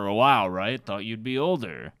doing this for a while, right? Thought you'd be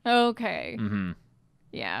older." Okay.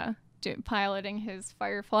 Yeah. Piloting his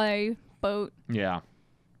Firefly boat. Yeah.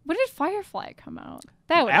 When did Firefly come out?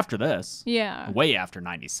 After this. Yeah. Way after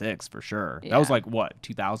 96, for sure. Yeah. That was like, what,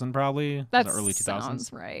 2000 probably? That's early 2000s?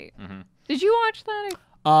 Sounds right. Did you watch that?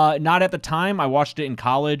 Not at the time. I watched it in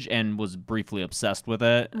college and was briefly obsessed with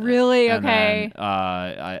it. Really? And Okay. then,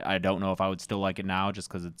 I don't know if I would still like it now just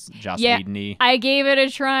because it's Joss Whedon-y. I gave it a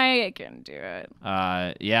try. I couldn't do it.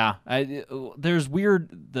 Yeah. There's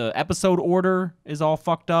weird. The episode order is all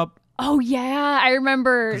fucked up. Oh yeah, I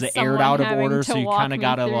remember. Because it aired out of order, so you kind of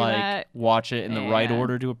gotta that. watch it in the right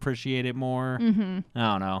order to appreciate it more. Mm-hmm.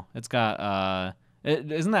 I don't know. It's got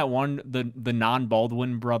isn't that one the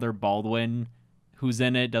non-Baldwin brother Baldwin who's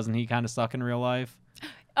in it? Doesn't he kind of suck in real life?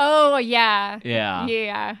 Oh yeah. Yeah.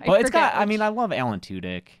 Yeah. But it's got. I mean, I love Alan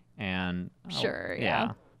Tudyk and sure.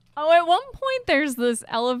 Yeah. Oh, at one point there's this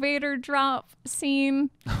elevator drop scene.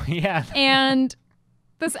 Yeah. And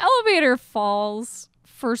this elevator falls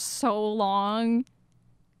for so long,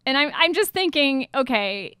 and I'm just thinking,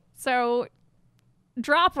 okay, so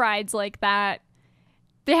drop rides like that,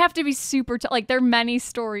 they have to be super like they're many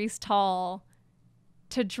stories tall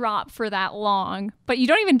to drop for that long, but you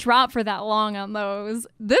don't even drop for that long on those.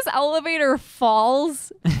 This elevator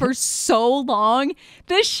falls for so long.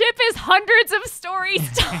 This ship is hundreds of stories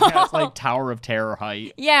tall. Yeah, it's like Tower of Terror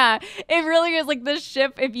height. Yeah, it really is. Like this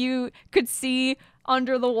ship, if you could see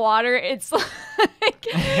under the water, it's like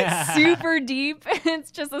super deep.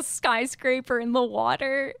 It's just a skyscraper in the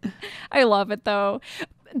water. I love it though.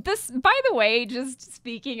 This, by the way, just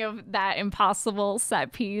speaking of that impossible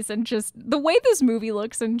set piece and just the way this movie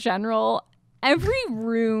looks in general, every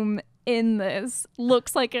room in this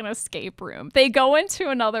looks like an escape room. They go into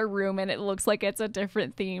another room and it looks like it's a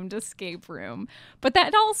different themed escape room. But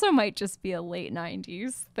that also might just be a late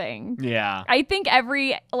 90s thing. Yeah. I think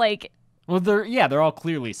every well, they're all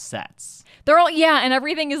clearly sets. They're all, and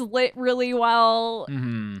everything is lit really well.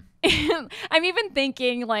 Mm-hmm. I'm even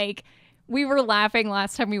thinking, we were laughing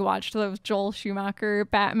last time we watched those Joel Schumacher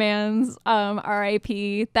Batmans,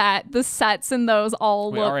 R.I.P., that the sets in those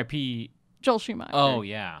all look... R.I.P. Joel Schumacher. Oh,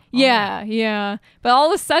 yeah. Yeah. But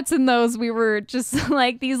all the sets in those, we were just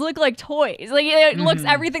like, these look like toys. Like, it looks,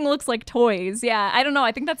 everything looks like toys. Yeah, I don't know.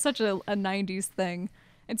 I think that's such a 90s thing.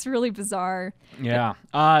 It's really bizarre. Yeah.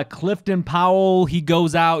 Clifton Powell, he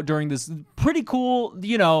goes out during this pretty cool,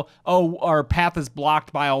 our path is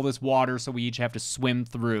blocked by all this water, so we each have to swim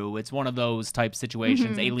through. It's one of those type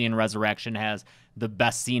situations. Alien Resurrection has the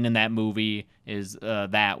best scene in that movie is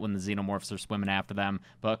that when the xenomorphs are swimming after them.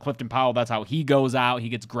 But Clifton Powell, that's how he goes out. He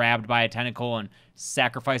gets grabbed by a tentacle and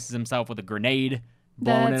sacrifices himself with a grenade,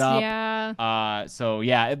 blowing it up. Yeah.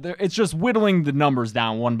 It's just whittling the numbers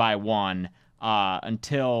down one by one.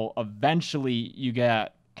 Until eventually you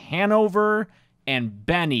get Hanover and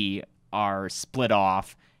Benny are split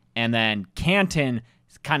off, and then Canton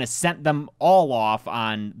kind of sent them all off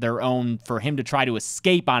on their own for him to try to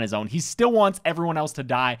escape on his own. He still wants everyone else to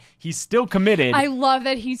die. He's still committed. I love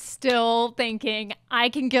that he's still thinking, I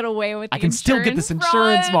can get away with I can still get this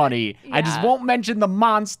insurance money. Yeah. I just won't mention the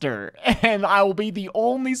monster, and I will be the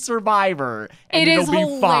only survivor, and it'll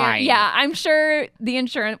be fine. Yeah, I'm sure the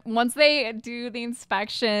insurance, once they do the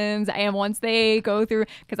inspections and once they go through,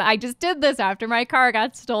 because I just did this after my car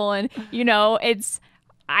got stolen,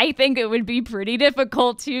 I think it would be pretty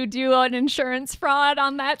difficult to do an insurance fraud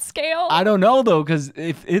on that scale. I don't know, though, because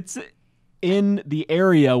if it's in the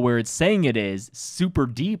area where it's saying it is super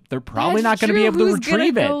deep, they're probably not going to be able to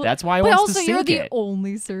retrieve it. That's why I want to sink it. But also, you're the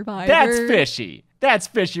only survivor. That's fishy. That's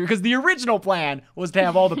fishy, because the original plan was to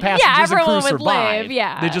have all the passengers and crew survive.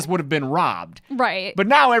 Live, They just would have been robbed. Right. But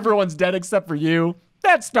now everyone's dead except for you.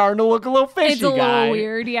 That's starting to look a little fishy, It's a little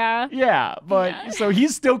weird, yeah. Yeah, but so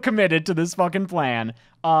he's still committed to this fucking plan.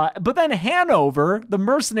 But then Hanover, the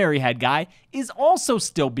mercenary head guy, is also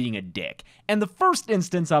still being a dick. And the first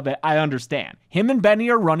instance of it, I understand. Him and Benny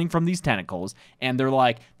are running from these tentacles, and they're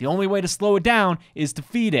like, the only way to slow it down is to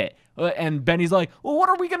feed it. And Benny's like, well, what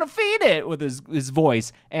are we going to feed it? With his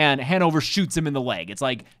voice. And Hanover shoots him in the leg. It's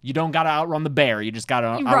like, you don't got to outrun the bear. You just got to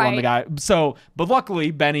outrun the guy. So, but luckily,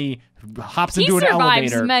 Benny hops into an elevator. He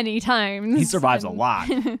survives many times. He survives a lot.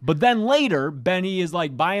 But then later, Benny is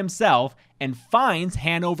like by himself and finds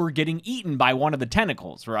Hanover getting eaten by one of the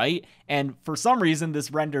tentacles, right? And for some reason, this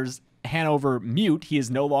renders Hanover mute. He is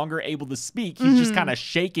no longer able to speak. He's just kind of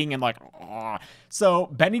shaking and like, oh. So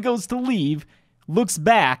Benny goes to leave, looks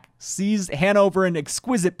back, sees Hanover in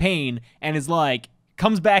exquisite pain, and is like,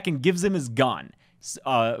 comes back and gives him his gun.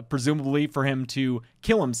 Presumably for him to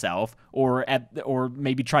kill himself or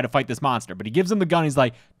maybe try to fight this monster. But he gives him the gun. He's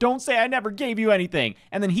like, don't say I never gave you anything.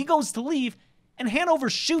 And then he goes to leave, and Hanover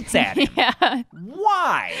shoots at him. Yeah.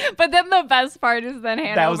 Why? But then the best part is that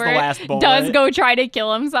That was the Hanover last bullet. does go try to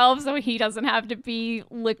kill himself so he doesn't have to be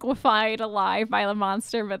liquefied alive by the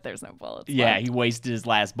monster, but there's no bullets Yeah, left. he wasted his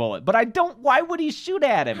last bullet. But why would he shoot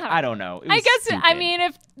at him? I don't know. I guess, I mean,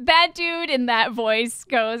 if that dude in that voice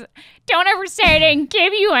goes, don't ever say I didn't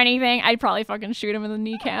give you anything, I'd probably fucking shoot him in the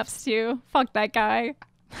kneecaps too. Fuck that guy.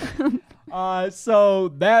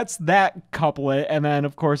 So that's that couplet, and then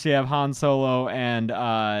of course you have Han Solo and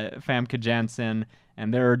Famke Janssen,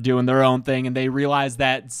 and they're doing their own thing, and they realize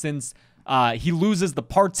that since he loses the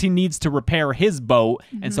parts he needs to repair his boat,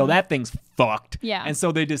 and so that thing's fucked. Yeah. And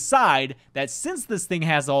so they decide that since this thing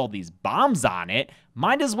has all these bombs on it,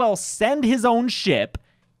 might as well send his own ship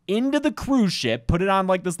into the cruise ship, put it on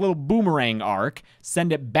like this little boomerang arc,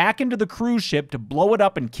 send it back into the cruise ship to blow it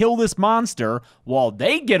up and kill this monster while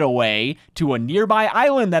they get away to a nearby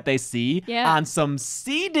island that they see on some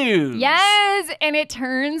Sea-Doos. Yes, and it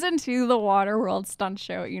turns into the Waterworld stunt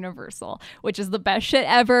show at Universal, which is the best shit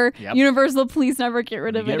ever. Yep. Universal, please never get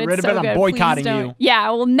rid of it. Get rid It's of so it, I'm good. boycotting Please don't. you. Yeah,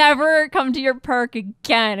 we'll never come to your park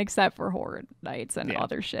again except for horror nights and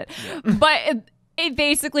other shit. But it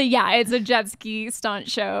basically, it's a jet ski stunt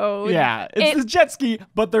show. Yeah, it's a jet ski,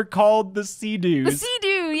 but they're called the Sea-Doos. The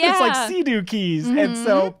Sea-Doo, yeah. It's like Sea-Doo keys. And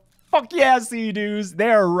so, fuck yeah, Sea-Doos.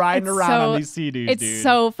 They're riding around on these Sea-Doos, It's dude.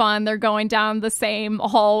 so fun. They're going down the same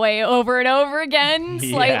hallway over and over again,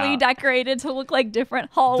 slightly decorated to look like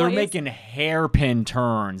different hallways. They're making hairpin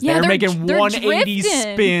turns. Yeah, they're making they're 180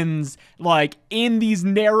 drifting. spins, like, in these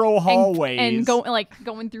narrow hallways. And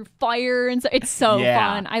going through fire and so it's so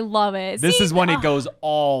fun. I love it. This is when it goes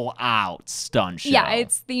all out stunt show. Yeah,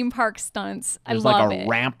 it's theme park stunts. There's I love like a it.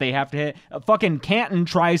 ramp they have to hit. Fucking Canton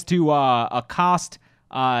tries to accost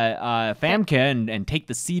Famke and take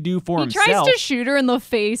the Sea-Doo for himself. He tries to shoot her in the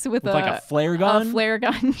face with like a flare gun. A flare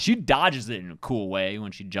gun. She dodges it in a cool way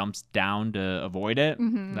when she jumps down to avoid it.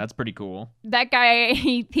 That's pretty cool. That guy,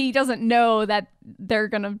 he doesn't know that they're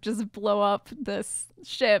gonna just blow up this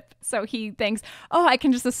ship, so he thinks, oh, I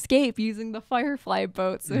can just escape using the Firefly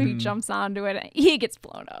boat. So he jumps onto it and he gets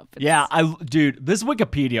blown up. Dude, this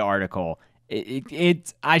Wikipedia article,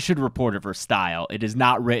 I should report it for style. It is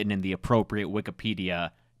not written in the appropriate Wikipedia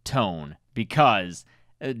tone because,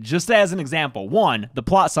 just as an example, one, the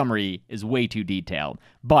plot summary is way too detailed.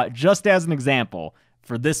 But just as an example,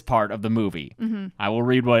 for this part of the movie, I will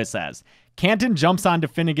read what it says. Canton jumps onto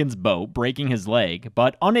Finnegan's boat, breaking his leg,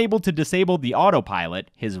 but unable to disable the autopilot,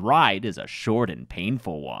 his ride is a short and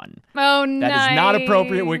painful one. Oh, nice. That is not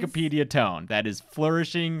appropriate Wikipedia tone. That is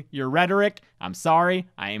flourishing your rhetoric. I'm sorry.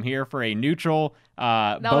 I am here for a neutral,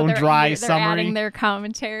 bone-dry summary. They're adding their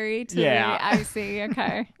commentary to I see.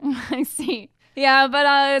 Okay. I see. Yeah,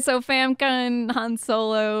 but so Famke and Han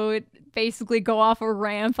Solo basically go off a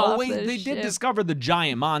ramp off wait, this they ship. did discover the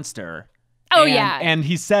giant monster. Oh, and, yeah. And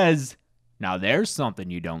he says, now there's something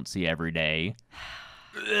you don't see every day.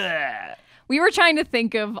 We were trying to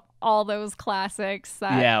think of all those classics.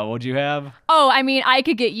 What'd you have? Oh, I mean, I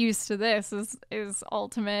could get used to this is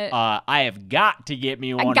ultimate. I have got to get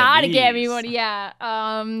me one of these. I gotta get me one, yeah.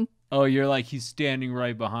 Oh, you're like, he's standing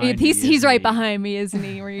right behind me. He's right behind me, isn't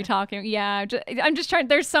he? Were you talking? Yeah, I'm just trying.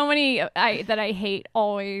 There's so many that I hate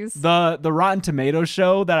always. The Rotten Tomatoes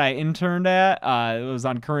show that I interned at, it was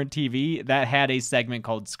on Current TV, that had a segment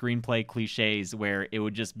called Screenplay Cliches where it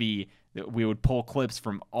would just be, we would pull clips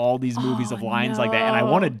from all these movies of lines like that. And I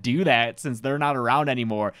want to do that since they're not around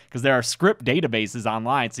anymore because there are script databases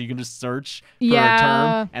online. So you can just search for a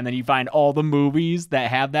term and then you find all the movies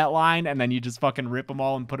that have that line and then you just fucking rip them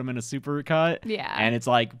all and put them in a supercut. Yeah. And it's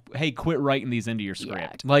like, hey, quit writing these into your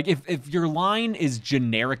script. Yeah. Like if your line is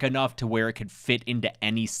generic enough to where it could fit into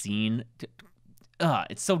any scene,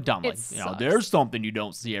 it's so dumb. Like, there's something you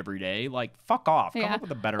don't see every day. Like, fuck off. Come up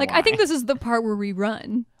with a better line. I think this is the part where we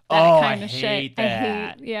run. I hate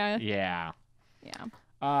that. Yeah. Yeah.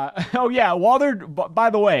 Yeah. While they're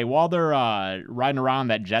riding around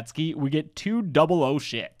that jet ski, we get 2 double-O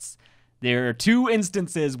shits. There are 2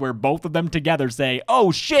 instances where both of them together say,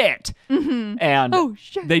 oh, shit. And oh,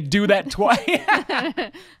 shit. They do that twice.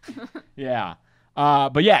 Yeah.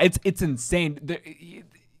 But yeah, it's insane.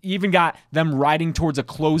 You even got them riding towards a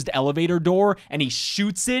closed elevator door, and he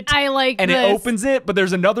shoots it. I like and this. It opens it, but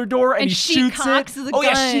there's another door, and he shoots cocks it. The oh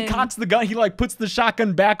gun. Yeah, she cocks the gun. He like puts the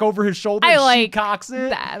shotgun back over his shoulder. She cocks it.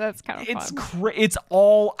 That's kind of fun. It's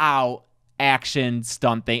all out action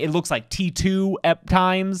stunt thing. It looks like T2 at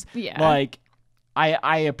times. Yeah. Like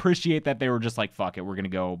I appreciate that they were just like, fuck it, we're gonna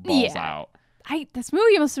go balls out. This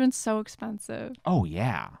movie must have been so expensive. Oh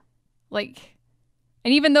yeah. Like,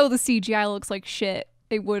 and even though the CGI looks like shit,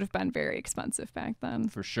 it would have been very expensive back then.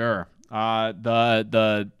 For sure.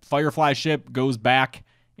 The Firefly ship goes back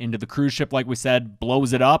into the cruise ship, like we said,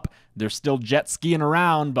 blows it up. They're still jet skiing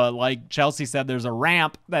around, but like Chelsea said, there's a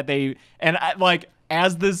ramp that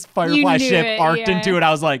as this Firefly ship arced into it,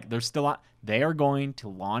 I was like, they're still on. They are going to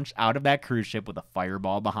launch out of that cruise ship with a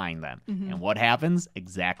fireball behind them. And what happens?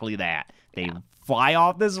 Exactly that. They fly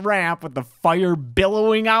off this ramp with the fire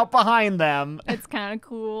billowing out behind them. It's kind of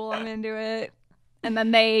cool. I'm into it. And then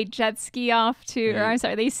they jet ski off to, or I'm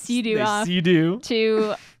sorry, they sea-doo off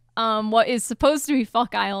to what is supposed to be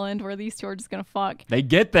Fuck Island, where these two are just going to fuck. They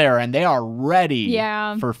get there and they are ready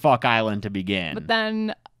for Fuck Island to begin. But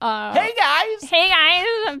then, hey guys,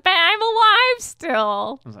 I'm alive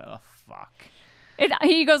still. I was like, oh, fuck.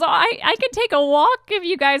 He goes, I could take a walk if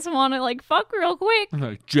you guys want to, like, fuck real quick.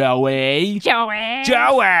 Joey.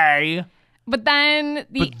 But then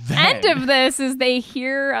the end of this is they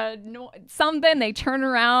hear something, they turn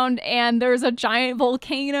around, and there's a giant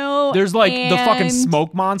volcano. There's like the fucking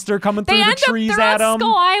smoke monster coming through the trees at them.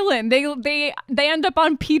 Skull Island. They end up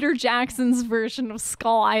on Peter Jackson's version of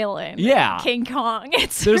Skull Island. Yeah. King Kong.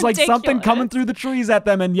 There's ridiculous. Like something coming through the trees at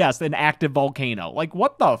them, and yes, an active volcano. Like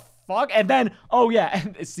what the fuck? And then,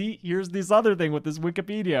 and see, here's this other thing with this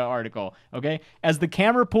Wikipedia article, okay? As the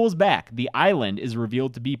camera pulls back, the island is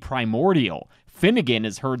revealed to be primordial. Finnegan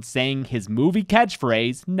is heard saying his movie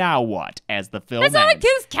catchphrase, "Now what?" as the film ends. That's not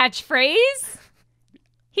his catchphrase.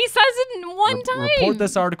 He says it in one time. Report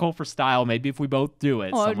this article for style. Maybe if we both do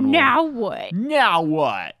it. Oh, now what? Now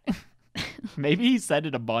what? Maybe he said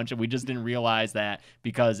it a bunch and we just didn't realize that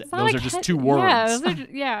because those are just two words.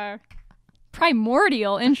 Yeah.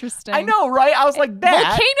 Primordial, interesting. I know, right? I was like, that.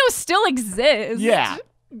 Volcanoes still exist. Yeah.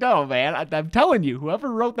 No, man. I'm telling you,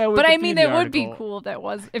 whoever wrote that Wikipedia But I mean, it article, would be cool if that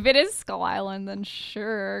was. If it is Skull Island, then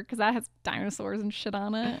sure, because that has dinosaurs and shit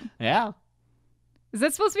on it. Yeah. Is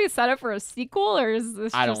this supposed to be a setup for a sequel, or is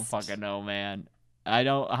this I don't fucking know, man. I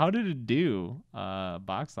don't. How did it do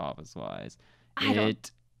box office-wise?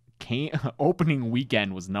 Opening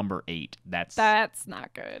weekend was number 8. That's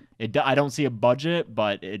not good. I don't see a budget,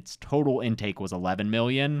 but its total intake was 11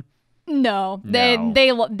 million. No.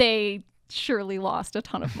 They surely lost a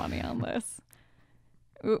ton of money on this.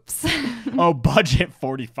 Oops. Budget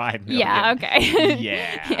 45 million. Yeah,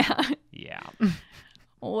 okay. Yeah.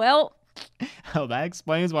 Well, that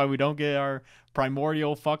explains why we don't get our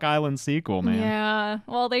primordial Fuck Island sequel, man. Yeah.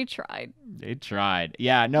 Well, they tried.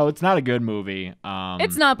 Yeah, no, it's not a good movie.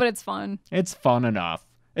 It's not, but it's fun. It's fun enough.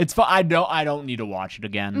 It's fun. I don't need to watch it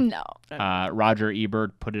again. No. Roger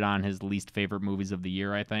Ebert put it on his least favorite movies of the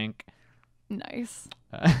year, I think. Nice.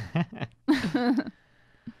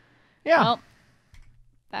 Yeah. Well,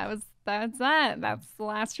 that's that. That's the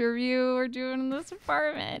last review we're doing in this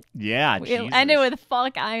apartment. Yeah. We'll end it with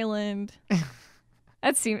Fuck Island.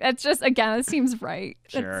 It seems right.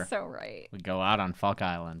 Sure. That's so right. We go out on Fuck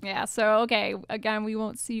Island. Yeah, so okay, again, we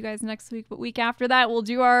won't see you guys next week, but week after that we'll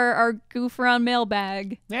do our goof around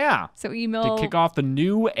mailbag. Yeah. So email to kick off the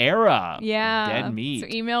new era. Yeah. Dead meat. So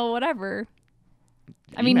email whatever.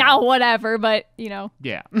 I mean, not whatever, but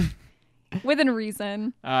Yeah. within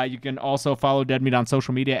reason. You can also follow Dead Meat on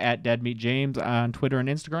social media at Dead Meat James on Twitter and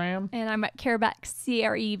Instagram. And I'm at Careback,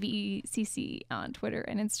 CREVECC on Twitter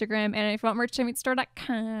and Instagram. And if you want merch,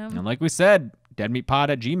 deadmeatstore.com. And like we said,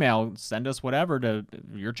 deadmeatpod@gmail.com. Send us whatever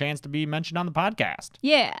your chance to be mentioned on the podcast.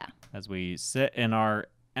 Yeah. As we sit in our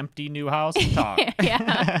empty new house and talk.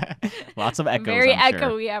 Yeah. Lots of echoes. Very I'm sure.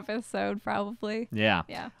 echoey episode, probably. Yeah.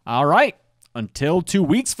 Yeah. All right. Until 2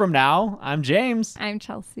 weeks from now, I'm James. I'm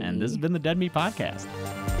Chelsea. And this has been the Dead Meat Podcast.